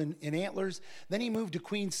revival in Antlers. Then he moved to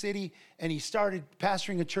Queen City and he started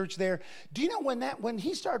pastoring a church there. Do you know when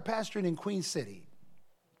he started pastoring in Queen City?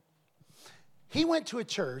 He went to a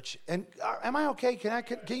church, and am I okay? Can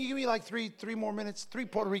you give me like three more minutes? 3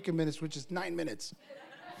 Puerto Rican minutes, which is 9 minutes.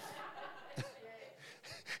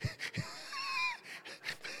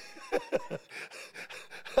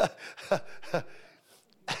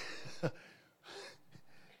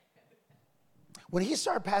 When he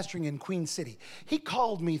started pastoring in Queen City, he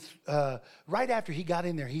called me right after he got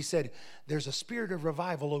in there. He said, there's a spirit of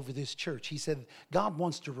revival over this church. He said, God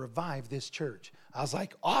wants to revive this church. I was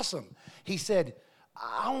like, awesome. He said,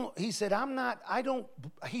 God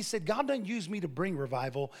doesn't use me to bring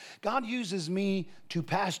revival. God uses me to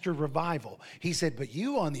pastor revival. He said, but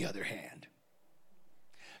you, on the other hand,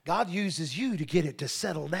 God uses you to get it to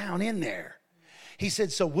settle down in there. He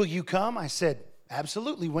said, so will you come? I said,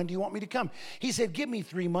 absolutely. When do you want me to come? He said, give me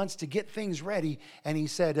 3 months to get things ready. And he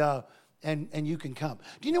said, and you can come.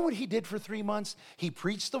 Do you know what he did for 3 months? He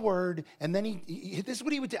preached the word, and then this is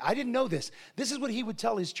what he would do. I didn't know this. This is what he would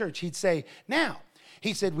tell his church. He'd say, now,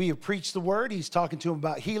 he said, we have preached the word. He's talking to them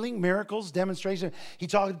about healing, miracles, demonstration. He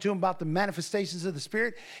talking to them about the manifestations of the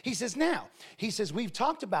Spirit. He says, now, we've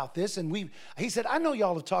talked about this, and he said, I know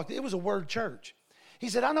y'all have talked. It was a word church. He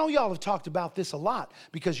said, I know y'all have talked about this a lot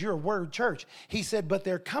because you're a word church. He said, but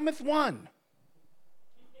there cometh one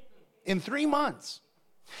in 3 months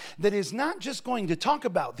that is not just going to talk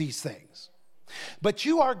about these things, but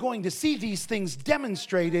you are going to see these things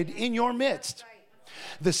demonstrated in your midst.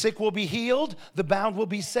 The sick will be healed, the bound will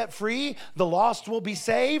be set free, the lost will be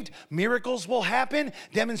saved, miracles will happen,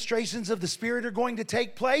 demonstrations of the Spirit are going to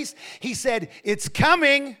take place. He said, it's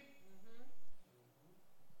coming.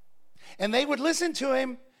 And they would listen to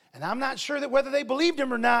him, and I'm not sure that whether they believed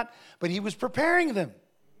him or not, but he was preparing them.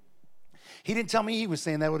 He didn't tell me he was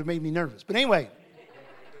saying that. Would have made me nervous. But anyway,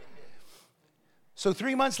 so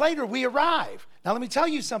 3 months later, we arrive. Now, let me tell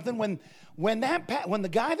you something. When the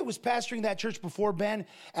guy that was pastoring that church before Ben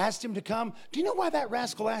asked him to come, do you know why that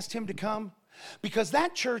rascal asked him to come? Because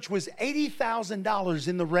that church was $80,000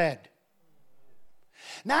 in the red.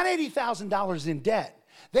 Not $80,000 in debt.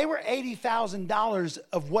 They were $80,000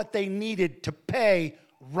 of what they needed to pay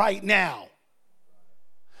right now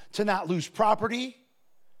to not lose property,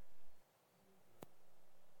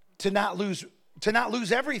 to not lose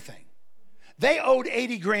everything. They owed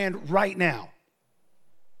 80 grand right now.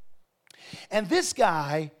 And this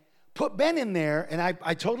guy put Ben in there, and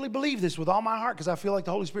I totally believe this with all my heart because I feel like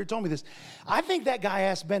the Holy Spirit told me this. I think that guy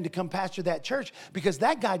asked Ben to come pastor that church because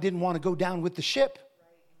that guy didn't want to go down with the ship.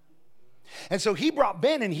 And so he brought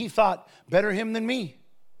Ben, and he thought, better him than me.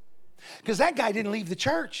 Because that guy didn't leave the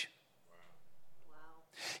church.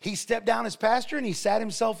 He stepped down as pastor, and he sat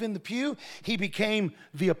himself in the pew. He became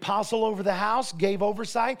the apostle over the house, gave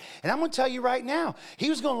oversight. And I'm going to tell you right now, he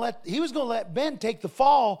was going to let Ben take the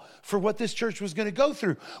fall for what this church was going to go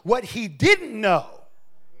through. What he didn't know.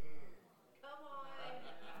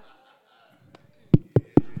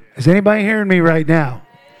 Is anybody hearing me right now?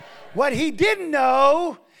 What he didn't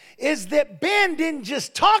know is that Ben didn't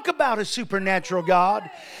just talk about a supernatural God,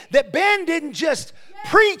 that Ben didn't just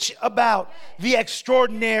preach about the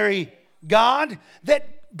extraordinary God,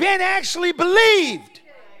 that Ben actually believed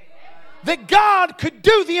that God could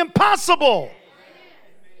do the impossible.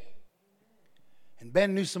 And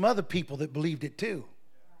Ben knew some other people that believed it too.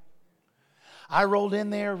 I rolled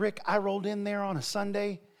in there on a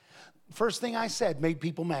Sunday. First thing I said made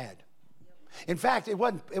people mad. In fact, it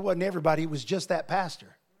wasn't everybody, it was just that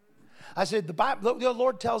pastor. I said, the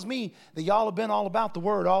Lord tells me that y'all have been all about the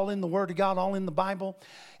Word, all in the Word of God, all in the Bible.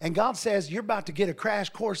 And God says you're about to get a crash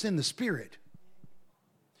course in the Spirit.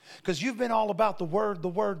 Because you've been all about the Word, the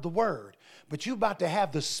Word, the Word. But you're about to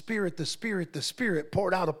have the Spirit, the Spirit, the Spirit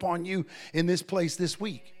poured out upon you in this place this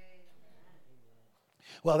week.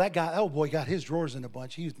 Well, that guy, oh boy, got his drawers in a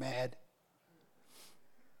bunch. He was mad.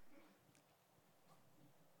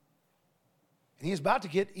 And he's about to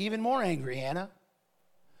get even more angry, Anna.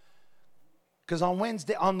 Because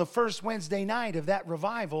on the first Wednesday night of that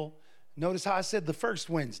revival, notice how I said the first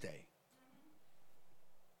Wednesday.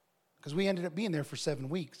 Because we ended up being there for 7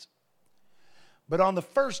 weeks. But on the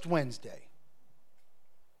first Wednesday,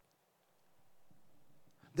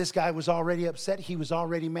 this guy was already upset. He was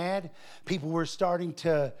already mad. People were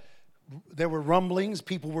there were rumblings.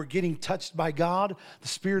 People were getting touched by God. The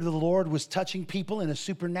Spirit of the Lord was touching people in a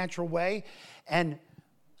supernatural way. And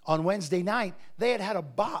on Wednesday night, they had a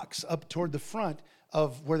box up toward the front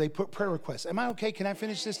of where they put prayer requests. Am I okay? Can I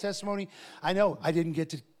finish this testimony? I know I didn't get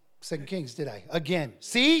to 2 Kings, did I? Again.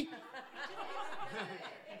 See?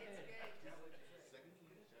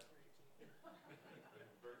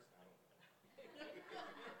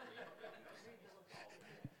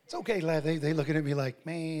 It's okay, lad. They looking at me like,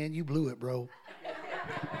 man, you blew it, bro.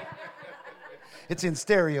 It's in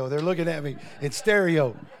stereo. They're looking at me in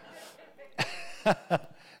stereo.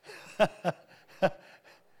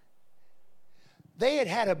 They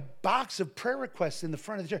had a box of prayer requests in the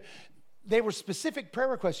front of the church. They were specific prayer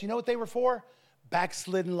requests. You know what they were for?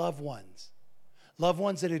 Backslidden loved ones. Loved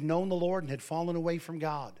ones that had known the Lord and had fallen away from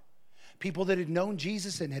God. People that had known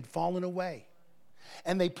Jesus and had fallen away.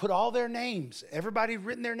 And they put all their names, everybody had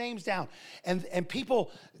written their names down. And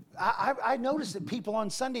people, I noticed that people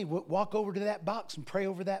on Sunday would walk over to that box and pray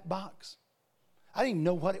over that box. I didn't even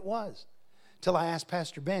know what it was till I asked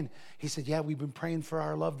Pastor Ben. He said, yeah, we've been praying for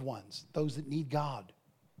our loved ones, those that need God.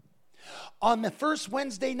 On the first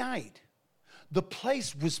Wednesday night, the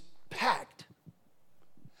place was packed.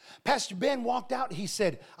 Pastor Ben walked out. He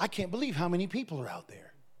said, I can't believe how many people are out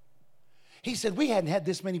there. He said, we hadn't had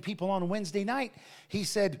this many people on a Wednesday night. He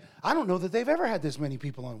said, I don't know that they've ever had this many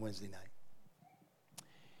people on Wednesday night.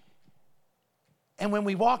 And when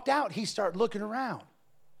we walked out, he started looking around.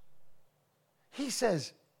 He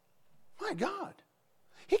says, my God.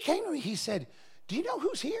 He came to me. He said, do you know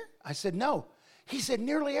who's here? I said, no. He said,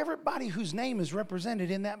 nearly everybody whose name is represented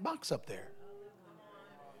in that box up there.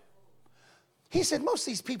 He said, most of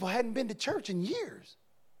these people hadn't been to church in years.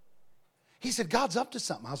 He said, God's up to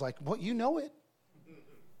something. I was like, well, you know it.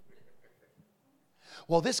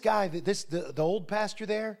 Well, this guy, the old pastor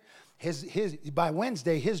there, by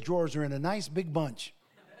Wednesday, his drawers are in a nice big bunch.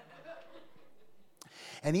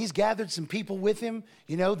 And he's gathered some people with him,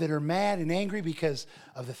 that are mad and angry because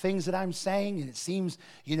of the things that I'm saying. And it seems,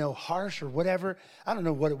 harsh or whatever. I don't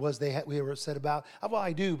know what it was we were upset about. Well,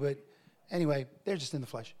 I do, but anyway, they're just in the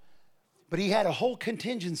flesh. But he had a whole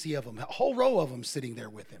contingency of them, a whole row of them sitting there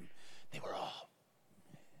with him. They were all.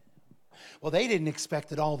 Well, they didn't expect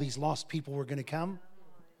that all these lost people were going to come.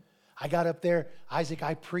 I got up there, Isaac,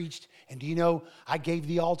 I preached, and do you know, I gave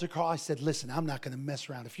the altar call. I said, listen, I'm not going to mess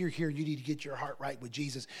around. If you're here, you need to get your heart right with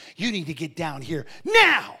Jesus. You need to get down here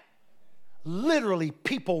now. Literally,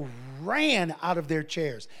 people ran out of their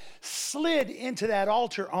chairs, slid into that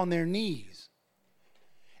altar on their knees,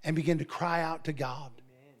 and began to cry out to God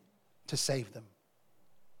to save them.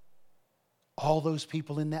 All those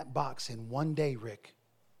people in that box in one day, Rick,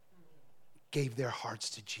 gave their hearts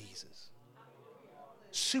to Jesus.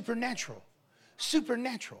 Supernatural.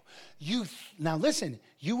 Supernatural. Now listen,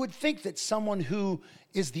 you would think that someone who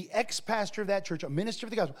is the ex-pastor of that church, a minister of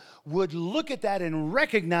the gospel, would look at that and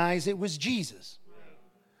recognize it was Jesus.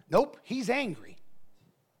 Nope, he's angry.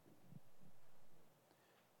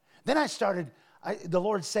 Then the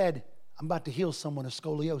Lord said, I'm about to heal someone of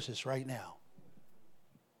scoliosis right now.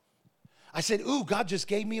 I said, ooh, God just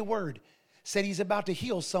gave me a word. Said he's about to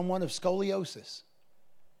heal someone of scoliosis.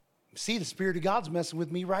 See, the Spirit of God's messing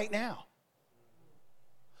with me right now.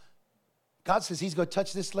 God says he's going to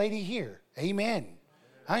touch this lady here. Amen.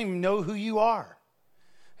 I don't even know who you are.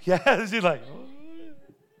 Yeah, she's like, oh.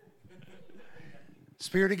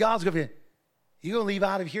 Spirit of God's going to be, you're going to leave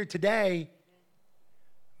out of here today.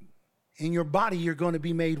 In your body, you're going to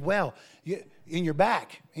be made well. In your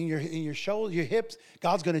back, in your shoulder, your hips,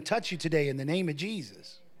 God's going to touch you today in the name of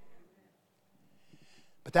Jesus.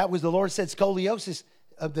 But that was, the Lord said scoliosis,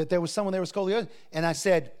 that there was someone there with scoliosis. And I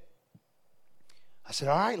said, all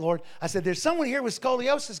right, Lord. I said, there's someone here with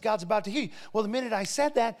scoliosis God's about to heal. Well, the minute I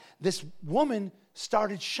said that, this woman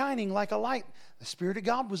started shining like a light. The Spirit of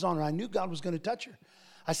God was on her. I knew God was going to touch her.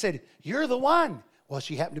 I said, you're the one. Well,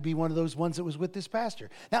 she happened to be one of those ones that was with this pastor.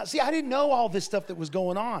 Now, see, I didn't know all this stuff that was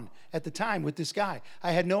going on at the time with this guy.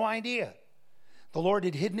 I had no idea. The Lord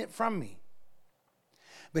had hidden it from me.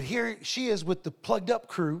 But here she is with the plugged up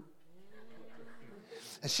crew.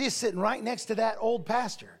 And she is sitting right next to that old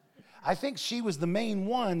pastor. I think she was the main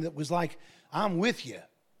one that was like, I'm with you.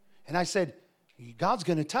 And I said, God's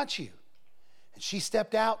going to touch you. And she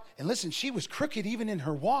stepped out. And listen, she was crooked even in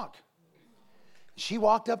her walk. She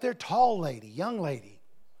walked up there, tall lady, young lady.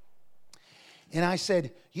 And I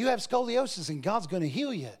said, you have scoliosis and God's going to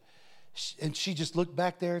heal you. And she just looked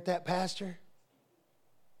back there at that pastor.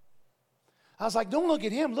 I was like, don't look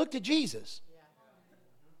at him, look to Jesus.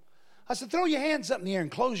 I said, throw your hands up in the air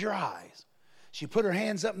and close your eyes. She put her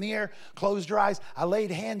hands up in the air, closed her eyes. I laid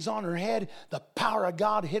hands on her head. The power of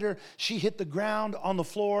God hit her. She hit the ground on the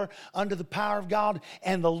floor under the power of God,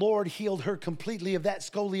 and the Lord healed her completely of that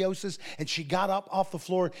scoliosis, and she got up off the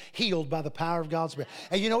floor, healed by the power of God's Spirit.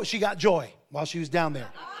 And you know what? She got joy while she was down there.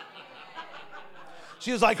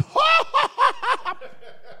 She was like,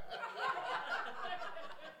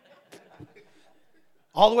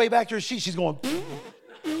 all the way back to her seat, she's going,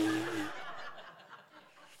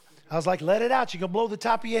 I was like, let it out. You're going to blow the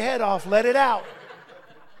top of your head off. Let it out.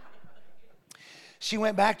 She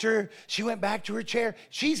went back to her chair.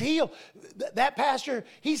 She's healed. That pastor,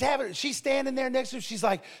 she's standing there next to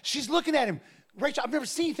him. She's looking at him. Rachel, I've never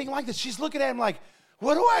seen anything like this. She's looking at him like,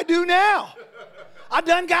 what do I do now? I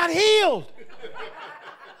done got healed.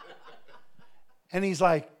 And he's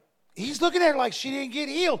like, he's looking at her like she didn't get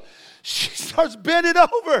healed. She starts bending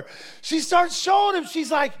over. She starts showing him.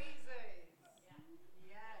 She's like,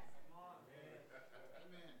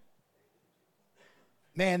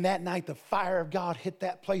 man, that night the fire of God hit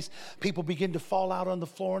that place. People begin to fall out on the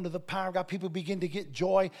floor into the power of God. People begin to get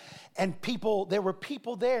joy. And there were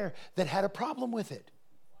people there that had a problem with it.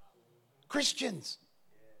 Christians,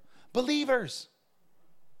 believers.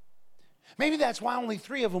 Maybe that's why only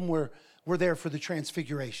 3 of them were there for the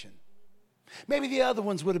transfiguration. Maybe the other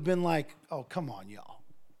ones would have been like, oh, come on, y'all.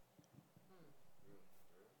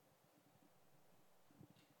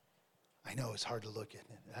 I know it's hard to look at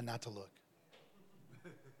it, not to look.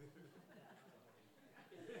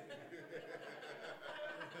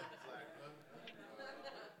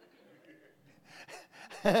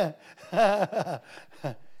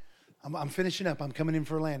 I'm finishing up. I'm coming in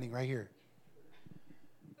for a landing right here.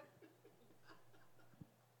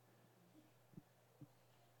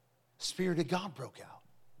 Spirit of God broke out.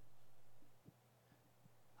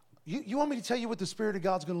 You want me to tell you what the Spirit of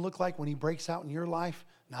God's going to look like when He breaks out in your life?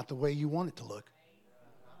 Not the way you want it to look.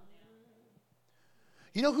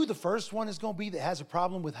 You know who the first one is going to be that has a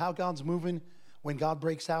problem with how God's moving when God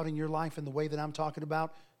breaks out in your life in the way that I'm talking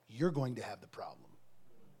about? You're going to have the problem.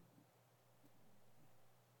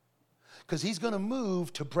 Because He's going to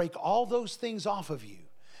move to break all those things off of you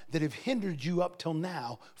that have hindered you up till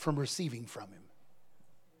now from receiving from Him.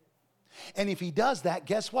 And if He does that,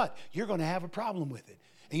 guess what? You're going to have a problem with it.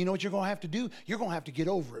 And you know what you're going to have to do? You're going to have to get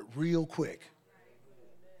over it real quick.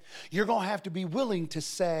 You're going to have to be willing to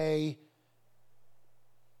say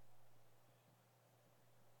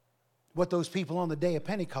what those people on the day of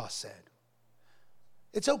Pentecost said.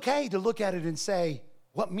 It's okay to look at it and say,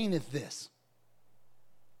 what meaneth this?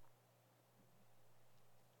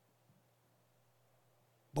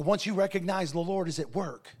 But once you recognize the Lord is at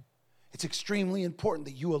work, it's extremely important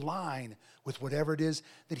that you align with whatever it is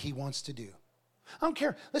that He wants to do. I don't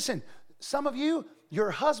care. Listen, some of you,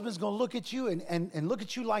 your husband's going to look at you and look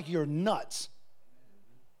at you like you're nuts.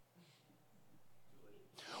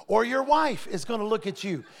 Or your wife is going to look at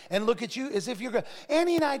you as if you're going.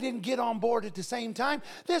 Annie and I didn't get on board at the same time.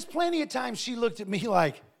 There's plenty of times she looked at me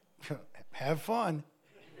like, have fun.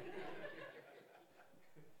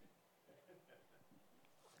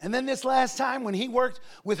 And then this last time when he worked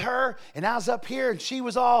with her and I was up here and she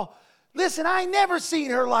was all, listen, I ain't never seen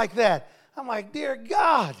her like that. I'm like, dear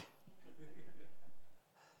God.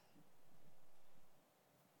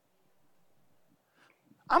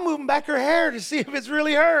 I'm moving back her hair to see if it's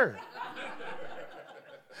really her.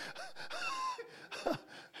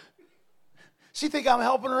 She think I'm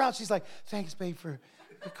helping her out. She's like, thanks, babe, for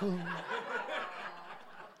cool.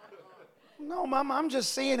 No, Mama, I'm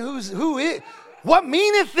just seeing who is. What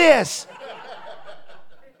meaneth this?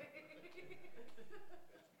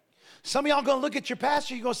 Some of y'all going to look at your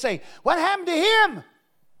pastor, you're going to say, what happened to him?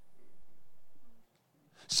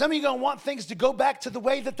 Some of you going to want things to go back to the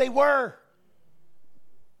way that they were.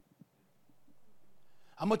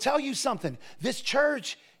 I'm going to tell you something. This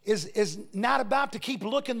church is not about to keep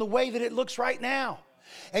looking the way that it looks right now.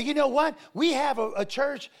 And you know what? We have a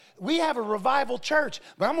church, we have a revival church.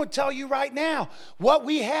 But I'm going to tell you right now, what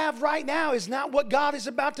we have right now is not what God is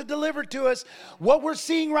about to deliver to us. What we're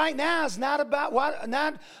seeing right now is not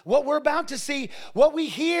what we're about to see. What we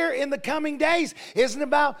hear in the coming days isn't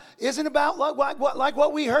about like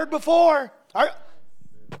what we heard before.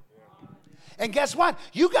 And guess what?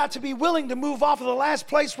 You got to be willing to move off of the last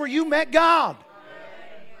place where you met God.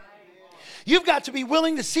 You've got to be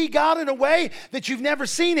willing to see God in a way that you've never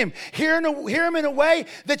seen Him, hear Him in a way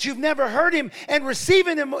that you've never heard Him, and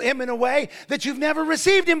receiving Him in a way that you've never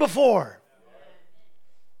received Him before.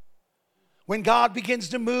 When God begins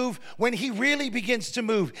to move, when He really begins to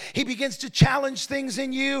move, He begins to challenge things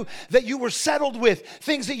in you that you were settled with,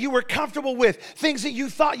 things that you were comfortable with, things that you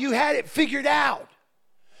thought you had it figured out.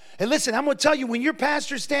 And listen, I'm going to tell you, when your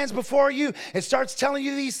pastor stands before you and starts telling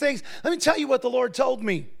you these things, let me tell you what the Lord told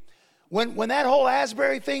me. When that whole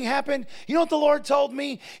Asbury thing happened, you know what the Lord told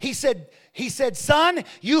me? He said, son,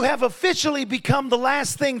 you have officially become the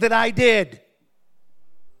last thing that I did.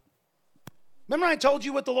 Remember I told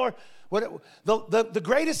you what the Lord, the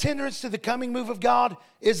greatest hindrance to the coming move of God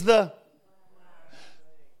is the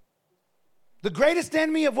greatest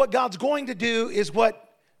enemy of what God's going to do is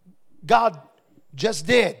what God just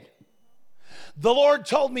did. The Lord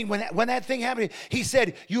told me when that thing happened, He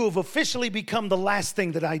said, you have officially become the last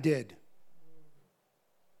thing that I did.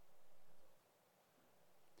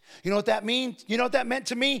 You know what that means? You know what that meant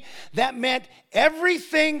to me? That meant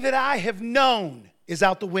everything that I have known is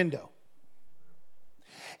out the window.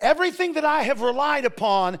 Everything that I have relied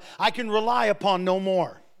upon, I can rely upon no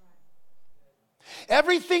more.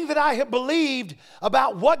 Everything that I have believed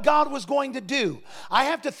about what God was going to do, I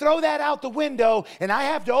have to throw that out the window, and I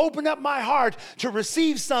have to open up my heart to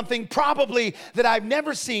receive something probably that I've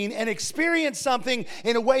never seen, and experience something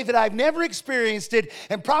in a way that I've never experienced it,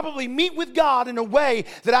 and probably meet with God in a way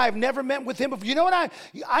that I've never met with Him before. You know what?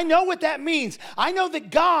 I know what that means. I know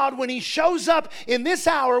that God, when He shows up in this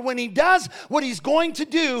hour, when He does what He's going to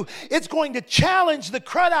do, it's going to challenge the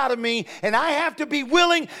crud out of me, and I have to be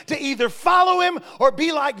willing to either follow Him or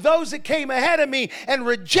be like those that came ahead of me and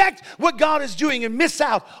reject what God is doing and miss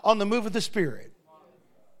out on the move of the Spirit.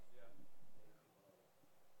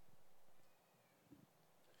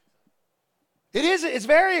 It's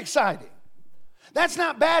very exciting. That's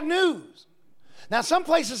not bad news. Now, some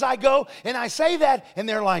places I go and I say that and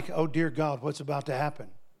they're like, oh dear God, what's about to happen?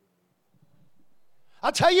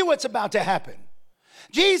 I'll tell you what's about to happen.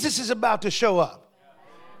 Jesus is about to show up.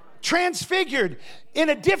 Transfigured in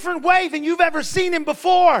a different way than you've ever seen Him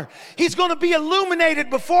before. He's going to be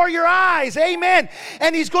illuminated before your eyes. Amen.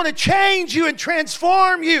 And He's going to change you and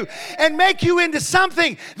transform you and make you into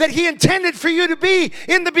something that He intended for you to be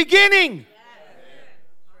in the beginning.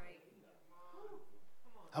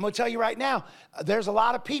 I'm going to tell you right now, there's a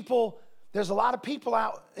lot of people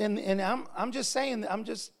out, and I'm just saying, I'm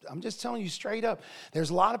just telling you straight up.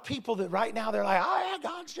 There's a lot of people that right now they're like, oh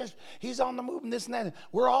yeah, He's on the move and this and that.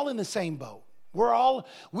 We're all in the same boat. All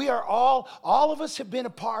of us have been a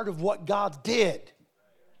part of what God did.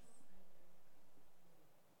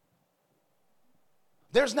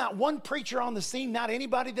 There's not one preacher on the scene, not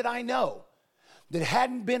anybody that I know, that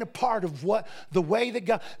hadn't been a part of the way that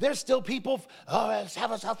God. There's still people, oh, let's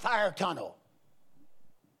have us a fire tunnel.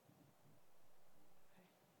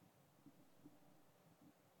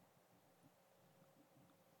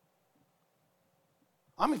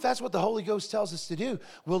 I mean, if that's what the Holy Ghost tells us to do,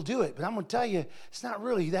 we'll do it. But I'm going to tell you, it's not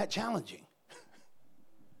really that challenging.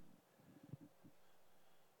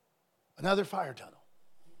 Another fire tunnel.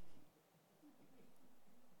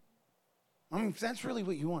 I mean, if that's really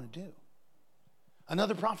what you want to do.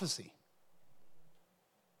 Another prophecy.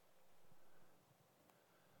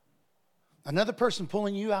 Another person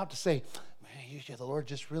pulling you out to say, man, the Lord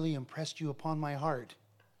just really impressed you upon my heart.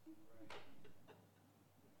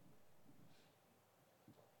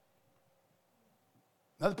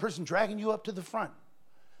 Another person dragging you up to the front.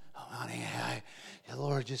 Oh, honey, the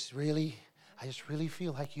Lord I just really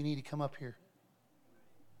feel like you need to come up here.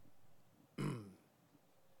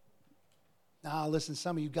 Now, listen,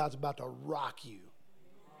 some of you, God's about to rock you.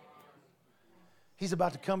 He's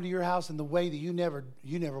about to come to your house in the way that you never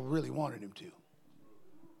really wanted Him to.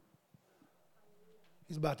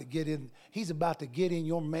 He's about to get in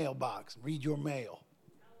your mailbox and read your mail.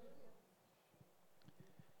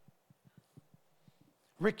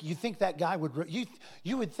 Rick, you think that guy would,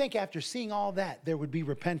 you would think after seeing all that, there would be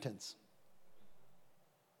repentance.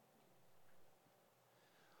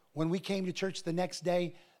 When we came to church the next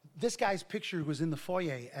day, this guy's picture was in the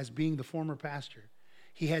foyer as being the former pastor.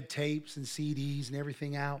 He had tapes and CDs and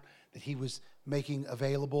everything out that he was making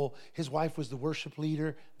available. His wife was the worship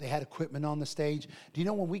leader. They had equipment on the stage. Do you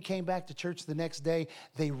know when we came back to church the next day,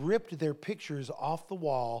 they ripped their pictures off the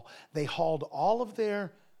wall. They hauled all of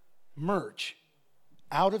their merch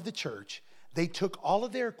out of the church. They took all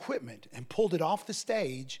of their equipment and pulled it off the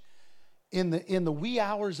stage in the wee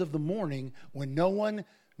hours of the morning when no one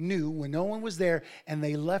knew, when no one was there, and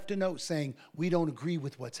they left a note saying, we don't agree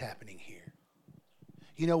with what's happening here.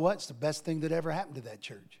 You know what? It's the best thing that ever happened to that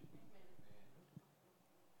church.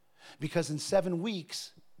 Because in 7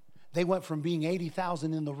 weeks, they went from being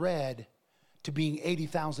 80,000 in the red to being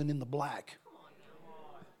 80,000 in the black.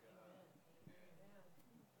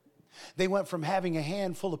 They went from having a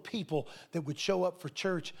handful of people that would show up for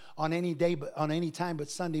church on any day, but on any time but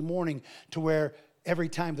Sunday morning, to where every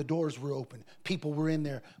time the doors were open, people were in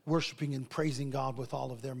there worshiping and praising God with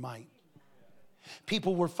all of their might.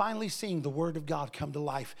 People were finally seeing the Word of God come to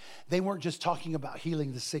life. They weren't just talking about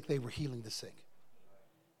healing the sick, they were healing the sick.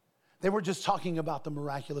 They were just talking about the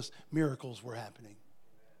miraculous miracles were happening.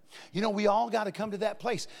 You know, we all got to come to that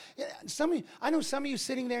place. I know some of you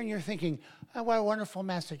sitting there and you're thinking, oh, what a wonderful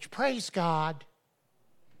message. Praise God.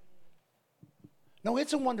 No,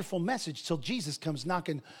 it's a wonderful message till Jesus comes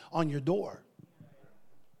knocking on your door.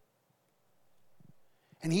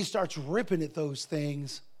 And He starts ripping at those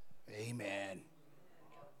things. Amen.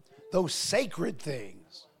 Those sacred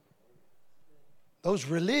things. Those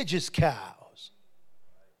religious cows.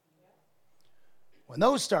 When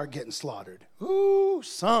those start getting slaughtered, ooh,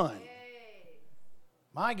 son,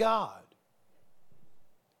 my God.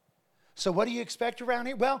 So what do you expect around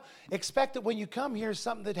here? Well, expect that when you come here,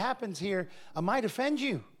 something that happens here might offend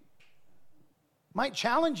you. Might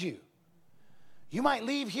challenge you. You might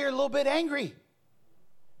leave here a little bit angry.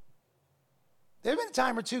 There's been a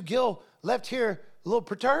time or two Gil left here a little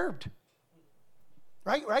perturbed.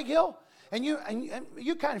 Right, Gil? And you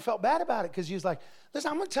kind of felt bad about it because you was like, listen,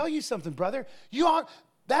 I'm going to tell you something, brother.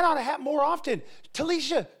 That ought to happen more often.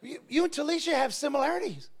 Talisha, you and Talisha have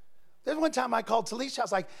similarities. There's one time I called Talisha. I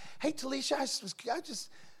was like, hey, Talisha, I was just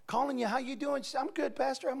calling you. How you doing? She said, I'm good,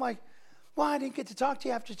 Pastor. I'm like, well, I didn't get to talk to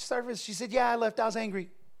you after service. She said, yeah, I left. I was angry.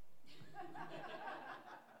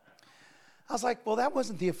 I was like, well, that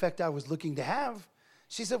wasn't the effect I was looking to have.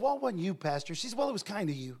 She said, well, it wasn't you, Pastor. She said, well, it was kind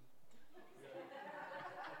of you.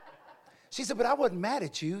 She said, but I wasn't mad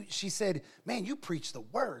at you. She said, man, you preached the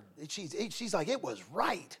word. She's like, it was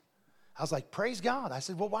right. I was like, praise God. I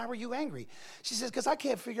said, well, why were you angry? She says, because I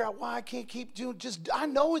can't figure out why I can't keep doing I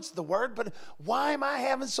know it's the word, but why am I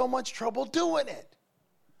having so much trouble doing it?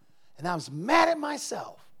 And I was mad at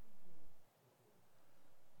myself.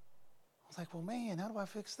 I was like, well, man, how do I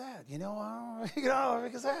fix that? How do I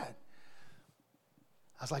fix that?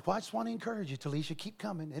 I was like, well, I just want to encourage you, Talisha. Keep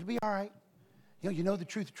coming. It'll be all right. You know the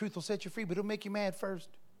truth will set you free, but it'll make you mad first.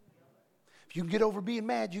 If you can get over being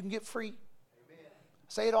mad, you can get free. Amen. I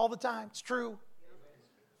say it all the time. It's true. Amen.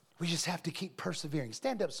 We just have to keep persevering.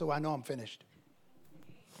 Stand up so I know I'm finished.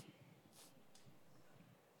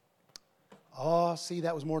 Oh, see,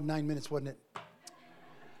 that was more than 9 minutes, wasn't it?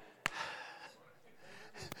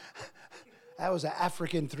 That was an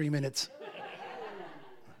African 3 minutes.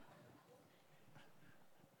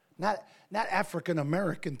 Not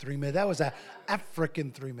African-American 3 minutes. That was an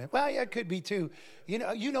African 3 minutes. Well, yeah, it could be too.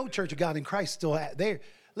 You know Church of God in Christ still there.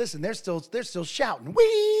 Listen, they're still shouting.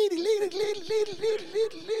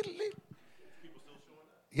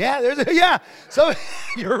 Yeah, So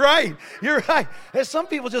you're right. There's some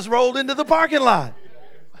people just rolled into the parking lot.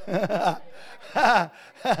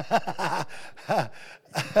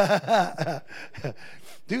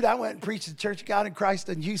 Dude, I went and preached at Church of God in Christ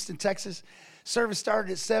in Houston, Texas. Service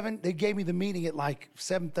started at 7. They gave me the meeting at like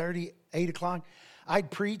 7:30, 8 o'clock.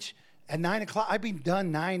 I'd preach at 9 o'clock. I'd be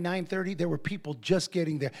done 9:30. There were people just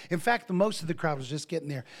getting there. In fact, the most of the crowd was just getting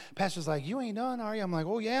there. Pastor's like, you ain't done, are you? I'm like,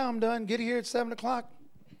 oh, yeah, I'm done. Get here at 7 o'clock.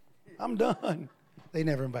 I'm done. They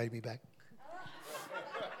never invited me back.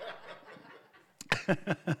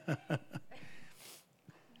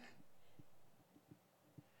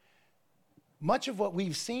 Much of what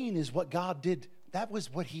we've seen is what God did. That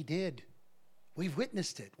was what he did. We've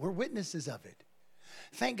witnessed it. We're witnesses of it.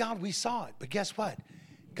 Thank God we saw it. But guess what?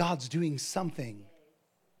 God's doing something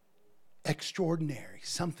extraordinary,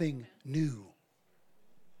 something new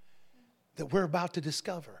that we're about to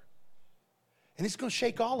discover. And it's going to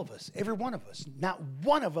shake all of us, every one of us. Not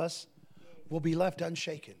one of us will be left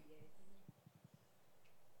unshaken.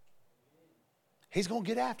 He's going to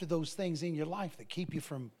get after those things in your life that keep you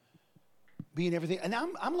from being everything. And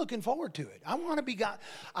I'm looking forward to it. I want to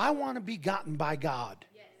be gotten by God.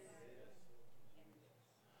 Yes.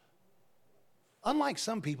 Unlike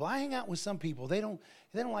some people, I hang out with some people. They don't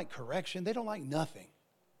like correction. They don't like nothing.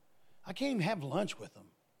 I can't even have lunch with them.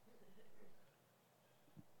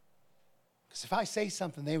 Because if I say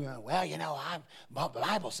something, they went, well, the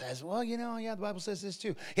Bible says, well, the Bible says this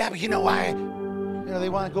too. Yeah, but why? They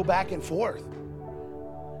want to go back and forth.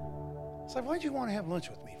 It's like, why'd you want to have lunch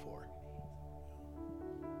with me for?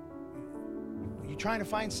 You trying to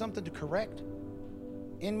find something to correct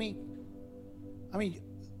in me? I mean,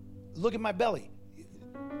 look at my belly.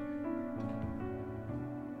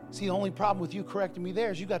 See, the only problem with you correcting me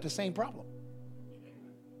there is you got the same problem.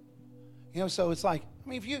 So it's like,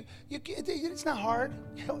 if it's not hard.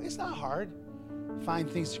 It's not hard to find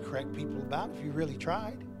things to correct people about if you really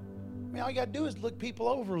tried. All you got to do is look people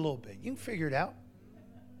over a little bit. You can figure it out.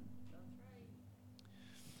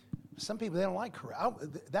 Some people, they don't like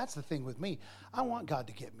correct. That's the thing with me. I want God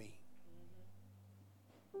to get me.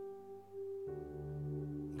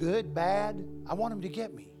 Good, bad, I want him to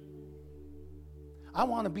get me. I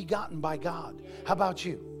want to be gotten by God. How about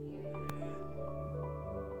you?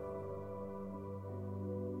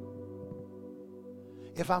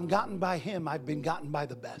 If I'm gotten by him, I've been gotten by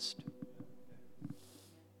the best.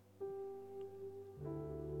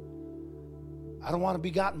 I don't want to be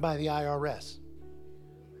gotten by the IRS.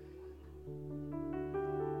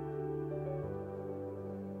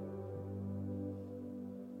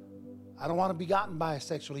 I don't want to be gotten by a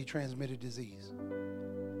sexually transmitted disease.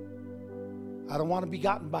 I don't want to be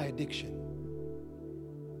gotten by addiction.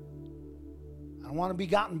 I don't want to be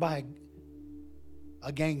gotten by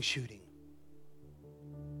a gang shooting.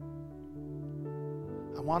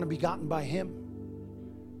 I want to be gotten by him.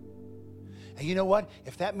 And you know what?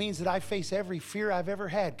 If that means that I face every fear I've ever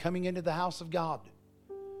had coming into the house of God,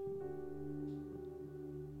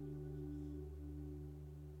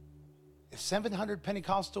 if 700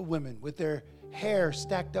 Pentecostal women with their hair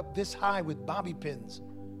stacked up this high with bobby pins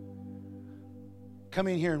come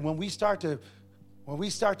in here, and when we start to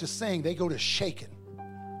sing, they go to shaking.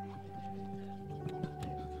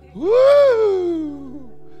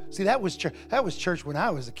 Woo! See, that was church when I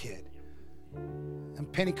was a kid.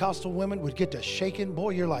 And Pentecostal women would get to shaking.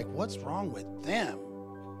 Boy, you're like, what's wrong with them?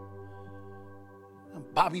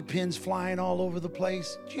 And bobby pins flying all over the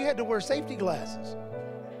place. You had to wear safety glasses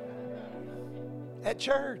at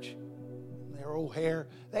church. Their old hair.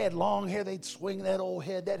 They had long hair. They'd swing that old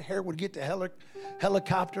head. That hair would get to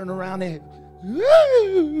helicoptering around there.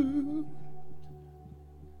 Woo!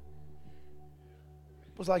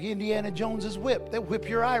 It was like Indiana Jones's whip. They'd whip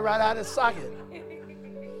your eye right out of the socket.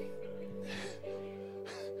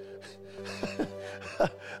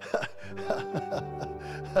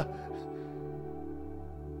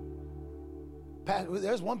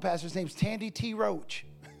 There's one pastor's name's Tandy T. Roach.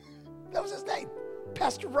 That was his name,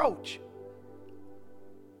 Pastor Roach.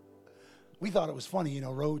 We thought it was funny,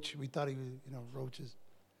 Roach. We thought he was, Roach's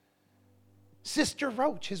Sister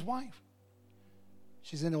Roach, his wife.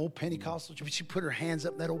 She's in the old Pentecostal church. She put her hands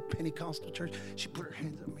up in that old Pentecostal church. She put her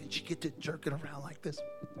hands up, man. She'd get to jerking around like this.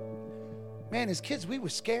 Man, as kids, we were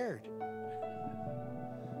scared.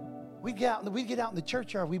 We'd get out in the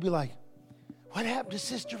churchyard. We'd be like, what happened to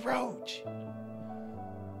Sister Roach?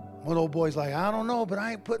 One old boy's like, I don't know, but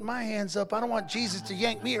I ain't putting my hands up. I don't want Jesus to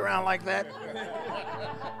yank me around like that.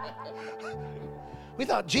 We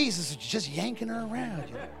thought Jesus was just yanking her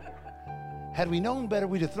around. Had we known better,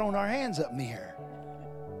 we'd have thrown our hands up in the air.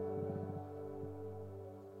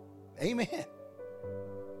 Amen.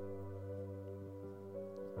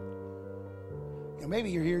 Maybe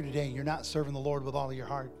you're here today and you're not serving the Lord with all of your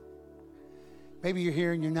heart. Maybe you're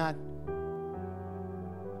here and you're not.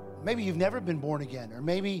 Maybe you've never been born again. Or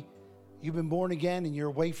maybe you've been born again and you're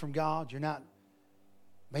away from God. You're not,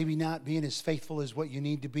 maybe not being as faithful as what you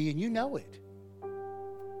need to be, and you know it.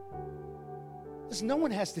 Listen, no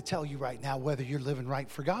one has to tell you right now whether you're living right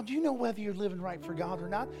for God. Do you know whether you're living right for God or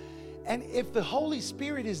not? And if the Holy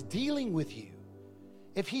Spirit is dealing with you,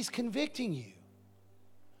 if He's convicting you,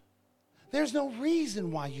 there's no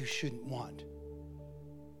reason why you shouldn't want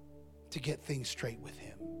to get things straight with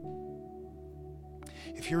Him.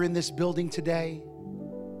 If you're in this building today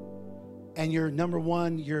and you're, number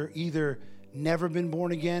one, you're either never been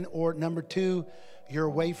born again, or number two, you're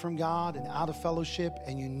away from God and out of fellowship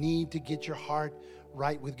and you need to get your heart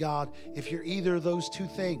right with God. If you're either of those two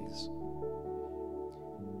things,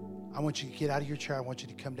 I want you to get out of your chair. I want you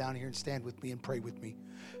to come down here and stand with me and pray with me.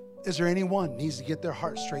 Is there anyone needs to get their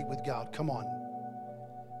heart straight with God? Come on.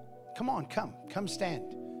 Come on, come. Come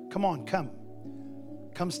stand. Come on, come.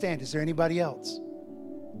 Come stand. Is there anybody else?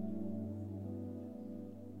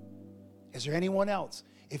 Is there anyone else?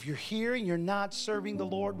 If you're here and you're not serving the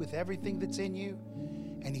Lord with everything that's in you,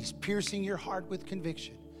 and He's piercing your heart with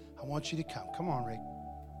conviction, I want you to come. Come on, Rick.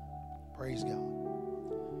 Praise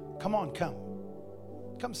God. Come on, come.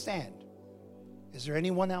 Come stand. Is there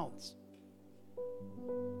anyone else?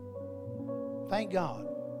 Thank God.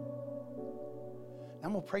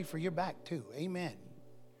 I'm going to pray for your back too. Amen.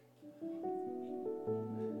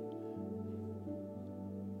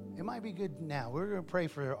 It might be good now. We're going to pray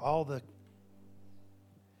for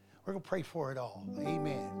we're going to pray for it all.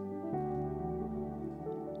 Amen.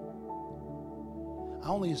 I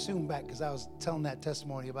only assumed back because I was telling that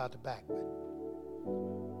testimony about the back, but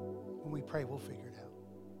when we pray, we'll figure it out.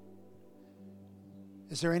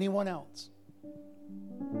 Is there anyone else?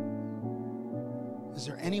 Is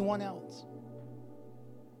there anyone else?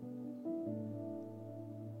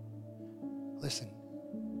 Listen,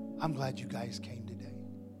 I'm glad you guys came today.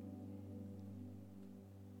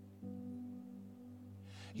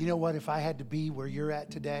 You know what? If I had to be where you're at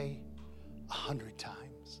today 100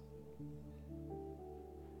 times,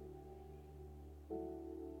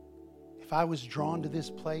 if I was drawn to this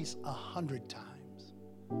place 100 times,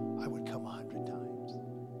 I would come 100 times.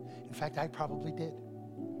 In fact, I probably did.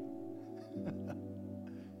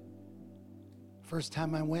 First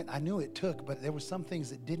time I went, I knew it took, but there were some things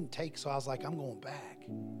that didn't take, so I was like, I'm going back.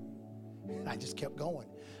 And I just kept going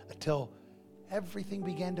until everything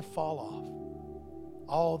began to fall off.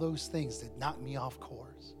 All those things that knocked me off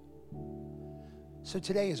course. So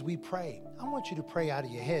today as we pray, I want you to pray out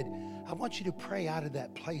of your head. I want you to pray out of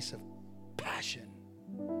that place of passion.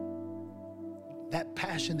 That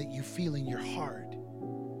passion that you feel in your heart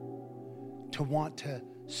to want to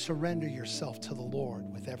surrender yourself to the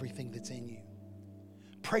Lord with everything that's in you.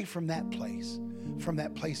 Pray from that place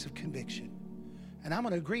of conviction. And I'm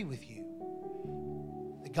going to agree with you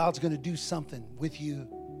that God's going to do something with you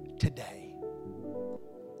today.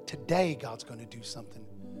 Today, God's going to do something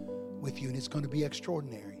with you, and it's going to be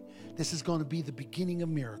extraordinary. This is going to be the beginning of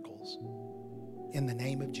miracles in the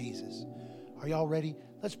name of Jesus. Are y'all ready?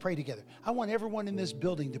 Let's pray together. I want everyone in this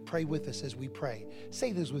building to pray with us as we pray.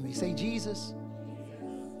 Say this with me. Say, Jesus,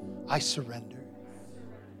 I surrender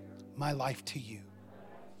my life to you.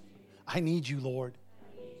 I need you, Lord.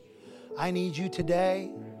 I need you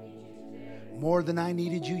today more than I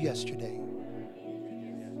needed you yesterday.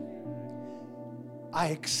 I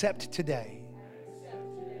accept today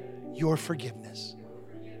your forgiveness.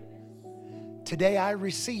 Today I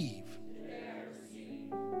receive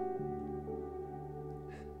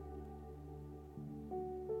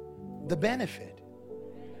the benefit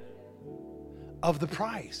of the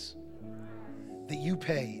price that you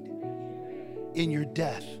paid in your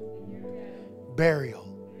death,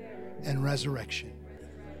 burial, and resurrection.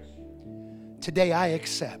 Today I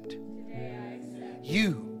accept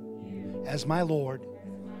you as my Lord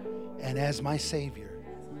and as my Savior.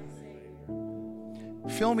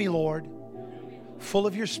 Fill me, Lord, full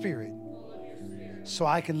of your Spirit so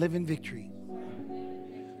I can live in victory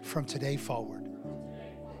from today forward.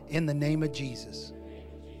 In the name of Jesus.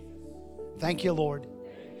 Thank you, Lord.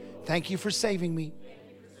 Thank you for saving me.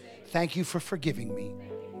 Thank you for forgiving me.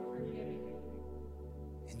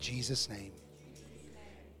 In Jesus' name.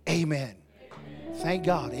 Amen. Thank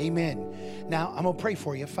God. Amen. Now, I'm going to pray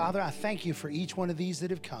for you. Father, I thank you for each one of these that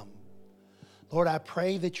have come. Lord, I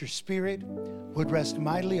pray that your Spirit would rest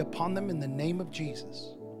mightily upon them in the name of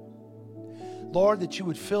Jesus. Lord, that you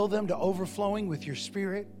would fill them to overflowing with your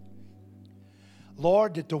Spirit.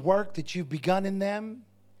 Lord, that the work that you've begun in them,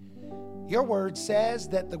 your word says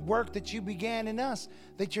that the work that you began in us,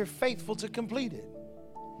 that you're faithful to complete it.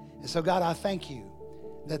 And so, God, I thank you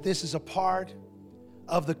that this is a part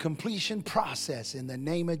of the completion process in the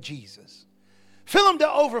name of Jesus. Fill them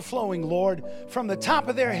to overflowing, Lord, from the top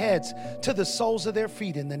of their heads to the soles of their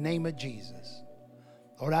feet in the name of Jesus.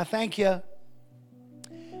 Lord, I thank you.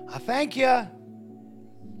 I thank you.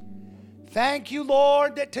 Thank you,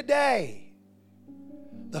 Lord, that today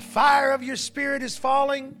the fire of your Spirit is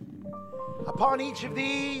falling upon each of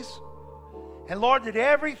these. And Lord, that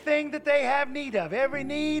everything that they have need of, every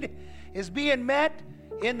need is being met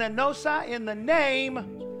in the Nosa, in the name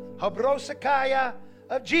Habrosakaya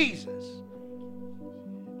of Jesus.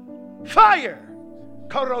 Fire!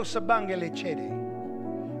 Korosa bangele chede.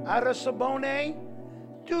 Arasabone.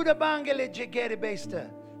 Duda bangele jegere besta.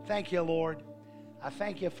 Thank you, Lord. I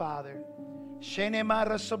thank you, Father. Shene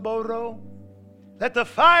marasaboro. Let the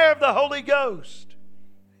fire of the Holy Ghost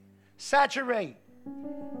saturate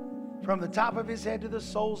from the top of his head to the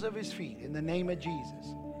soles of his feet in the name of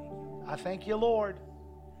Jesus. I thank you, Lord.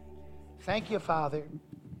 Thank you, Father.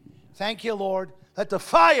 Thank you, Lord. Let the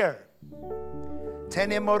fire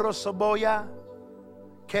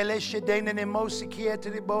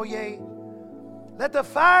let the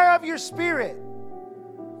fire of your Spirit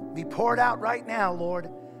be poured out right now, Lord.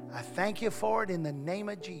 I thank you for it in the name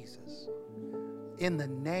of Jesus. In the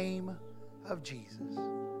name of Jesus.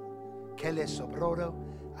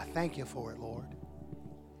 I thank you for it, Lord.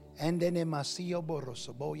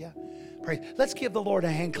 Praise. Let's give the Lord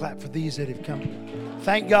a hand clap for these that have come.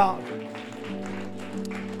 Thank God.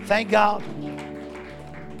 Thank God.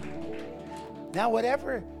 Now,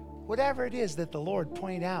 whatever it is that the Lord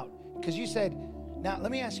pointed out, because you said, now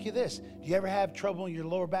let me ask you this. Do you ever have trouble in your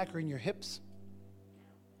lower back or in your hips?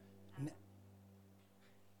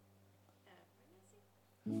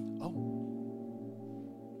 Oh.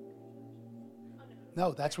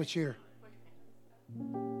 No, that's what you'd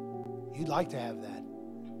like to have that.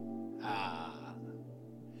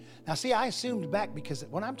 Now, see, I assumed back because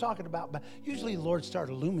when I'm talking about, usually the Lord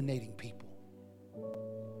started illuminating people.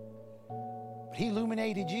 But he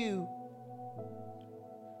illuminated you.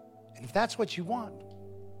 And if that's what you want,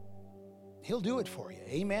 he'll do it for you.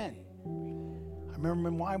 Amen. I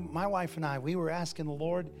remember my wife and I, we were asking the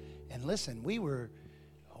Lord, and listen, we were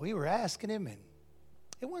asking him, and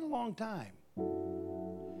it went a long time.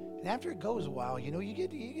 And after it goes a while, you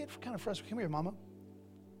get kind of frustrated. Come here, Mama.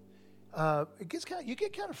 You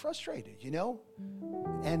get kind of frustrated,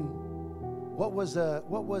 and what was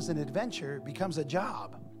an adventure becomes a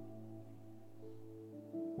job.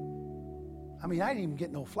 I mean, I didn't even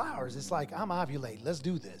get no flowers. It's like, I'm ovulating. Let's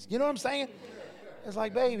do this. You know what I'm saying? It's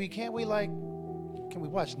like, baby, can we watch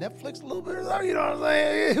Netflix a little bit? You know what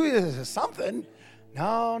I'm saying? Something.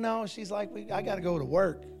 No. She's like, I got to go to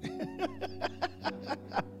work.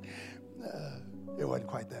 It wasn't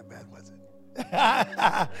quite that bad, was it?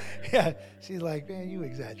 Yeah, she's like, man, you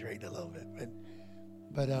exaggerate a little bit,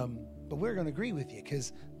 but we're going to agree with you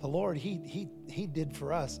because the Lord, he did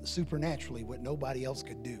for us supernaturally what nobody else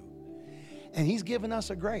could do, and He's given us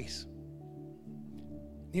a grace.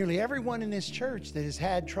 Nearly everyone in this church that has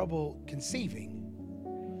had trouble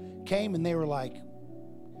conceiving came and they were like,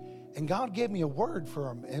 and God gave me a word for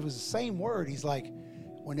them. It was the same word. He's like,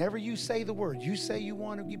 whenever you say the word, you say you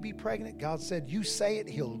want to be pregnant, God said, you say it,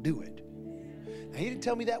 He'll do it. Now, He didn't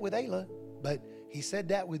tell me that with Ayla, but He said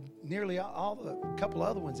that with nearly a couple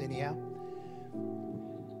other ones anyhow.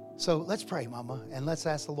 So let's pray, Mama, and let's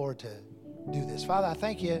ask the Lord to do this. Father, I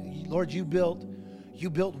thank you. Lord, you built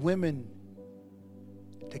women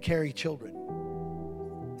to carry children.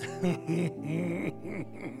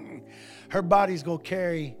 Her body's going to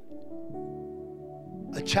carry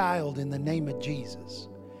a child in the name of Jesus.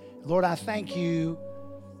 Lord, I thank you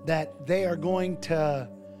that they are going to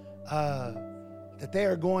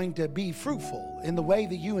be fruitful in the way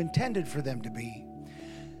that you intended for them to be.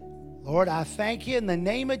 Lord, I thank you in the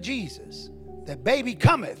name of Jesus that baby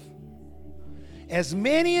cometh, as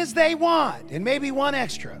many as they want, and maybe one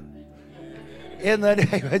extra. In the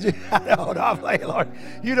name of Jesus. No, I'm playing, Lord.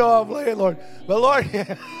 You know I'm playing, Lord. But Lord,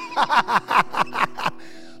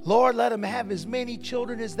 Lord, let them have as many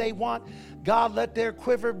children as they want. God, let their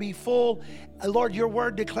quiver be full. Lord, your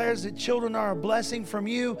word declares that children are a blessing from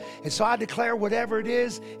you. And so I declare whatever it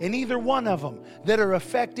is in either one of them that are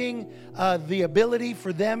affecting the ability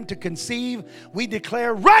for them to conceive, we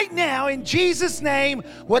declare right now in Jesus' name,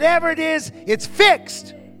 whatever it is, it's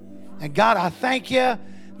fixed. And God, I thank you.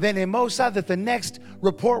 Then in Mosa, that the next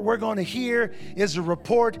report we're going to hear is a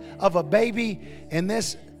report of a baby in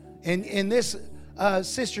this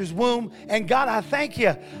sister's womb. And God, I thank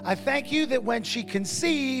you. I thank you that when she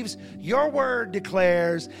conceives, your word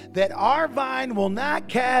declares that our vine will not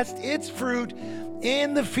cast its fruit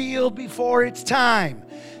in the field before its time.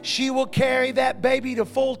 She will carry that baby to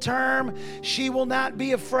full term. She will not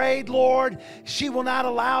be afraid, Lord. She will not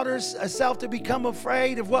allow herself to become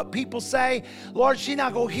afraid of what people say. Lord, she's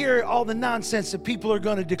not going to hear all the nonsense that people are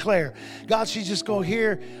going to declare. God, she's just going to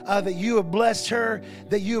hear that you have blessed her,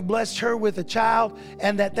 with a child,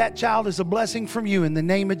 and that child is a blessing from you in the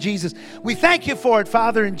name of Jesus. We thank you for it,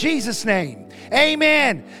 Father, in Jesus' name.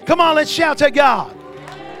 Amen. Come on, let's shout to God.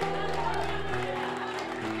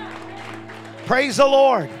 Praise the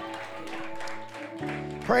Lord.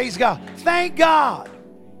 Praise God. Thank God.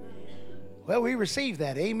 Well, we received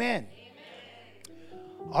that. Amen.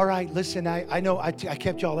 All right, listen, I know I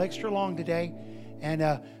kept y'all extra long today,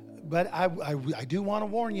 but I do want to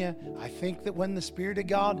warn you. I think that when the Spirit of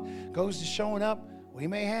God goes to showing up, we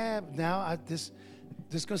may have, this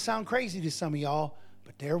is going to sound crazy to some of y'all,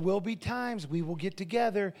 but there will be times we will get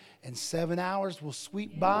together and 7 hours will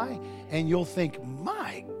sweep by and you'll think,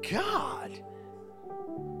 my God.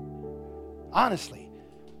 Honestly,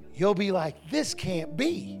 you'll be like, this can't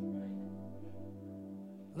be.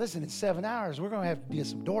 Listen, in 7 hours, we're going to have to get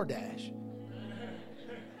some DoorDash.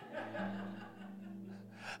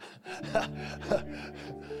 I'm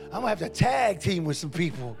going to have to tag team with some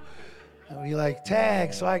people. I'll be like,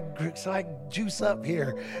 tag, so I juice up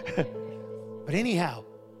here. But anyhow,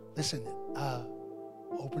 listen,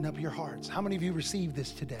 open up your hearts. How many of you received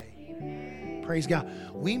this today? Praise God.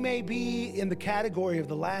 We may be in the category of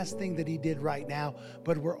the last thing that He did right now,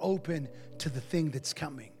 but we're open to the thing that's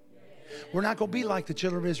coming. We're not going to be like the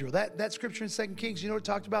children of Israel. That scripture in 2 Kings, you know what it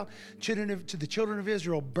talked about? To the children of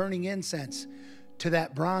Israel burning incense to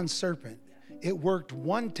that bronze serpent. It worked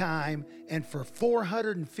one time, and for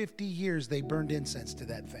 450 years they burned incense to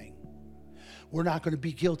that thing. We're not going to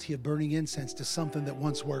be guilty of burning incense to something that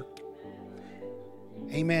once worked.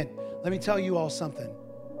 Amen. Let me tell you all something.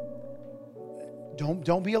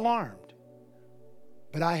 Don't be alarmed.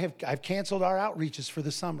 But I've canceled our outreaches for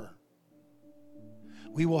the summer.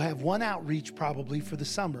 We will have one outreach probably for the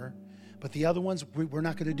summer, but the other ones, we're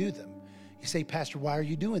not going to do them. You say, Pastor, why are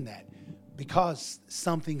you doing that? Because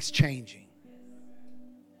something's changing.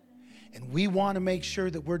 And we want to make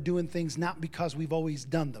sure that we're doing things not because we've always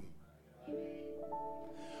done them.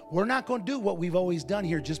 We're not going to do what we've always done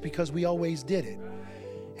here just because we always did it.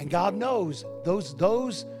 And God knows those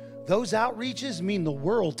outreaches mean the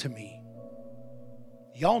world to me.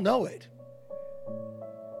 Y'all know it.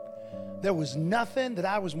 There was nothing that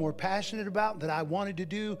I was more passionate about that I wanted to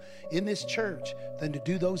do in this church than to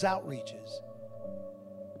do those outreaches.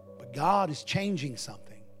 But God is changing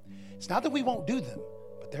something. It's not that we won't do them,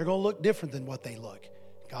 but they're going to look different than what they look.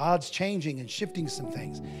 God's changing and shifting some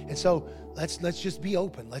things. And so let's just be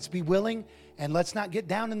open. Let's be willing, and let's not get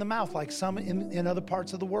down in the mouth like some in other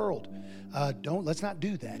parts of the world. Let's not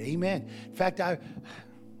do that. Amen. In fact,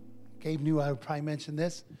 Gabe knew I would probably mention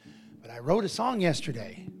this, but I wrote a song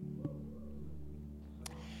yesterday.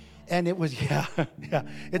 And it was, yeah.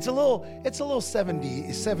 It's a little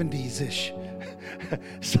 70s-ish.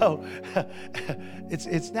 So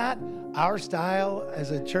it's not our style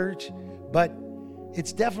as a church, but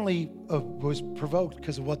it's definitely was provoked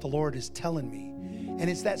because of what the Lord is telling me. And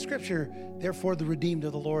it's that scripture, therefore the redeemed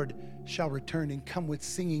of the Lord shall return and come with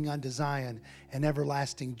singing unto Zion, and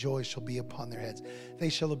everlasting joy shall be upon their heads. They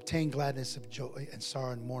shall obtain gladness of joy, and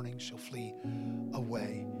sorrow and mourning shall flee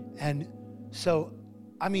away. And so,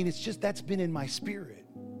 I mean, it's just, that's been in my spirit.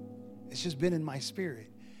 It's just been in my spirit.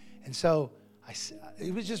 And so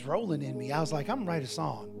it was just rolling in me. I was like, I'm going to write a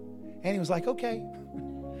song. And he was like, okay.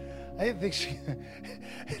 I didn't think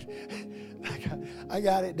I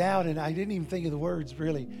got it down, and I didn't even think of the words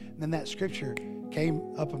really. And then that scripture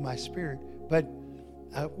came up in my spirit. But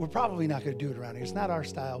we're probably not going to do it around here. It's not our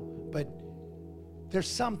style, but there's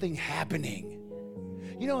something happening.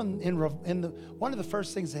 You know, one of the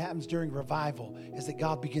first things that happens during revival is that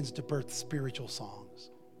God begins to birth spiritual songs.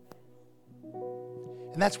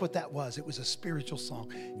 And that's what that was. It was a spiritual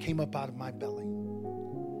song. It came up out of my belly.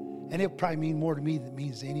 And it'll probably mean more to me than it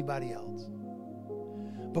means to anybody else.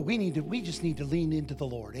 But we just need to lean into the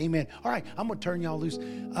Lord. Amen. All right, I'm going to turn y'all loose.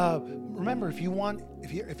 Remember, if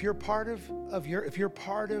you're part of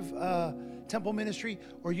Temple Ministry,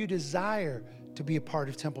 or you desire to be a part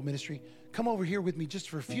of Temple Ministry, come over here with me just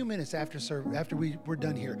for a few minutes after we're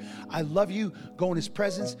done here. I love you. Go in His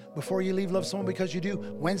presence. Before you leave, love someone because you do.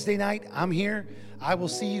 Wednesday night, I'm here. I will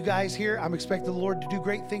see you guys here. I'm expecting the Lord to do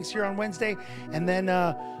great things here on Wednesday. And then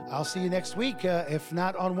I'll see you next week. If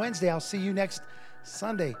not on Wednesday, I'll see you next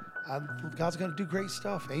Sunday. God's going to do great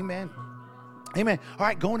stuff. Amen. Amen. All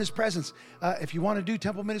right, go in His presence. If you want to do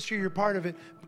Temple Ministry, you're part of it.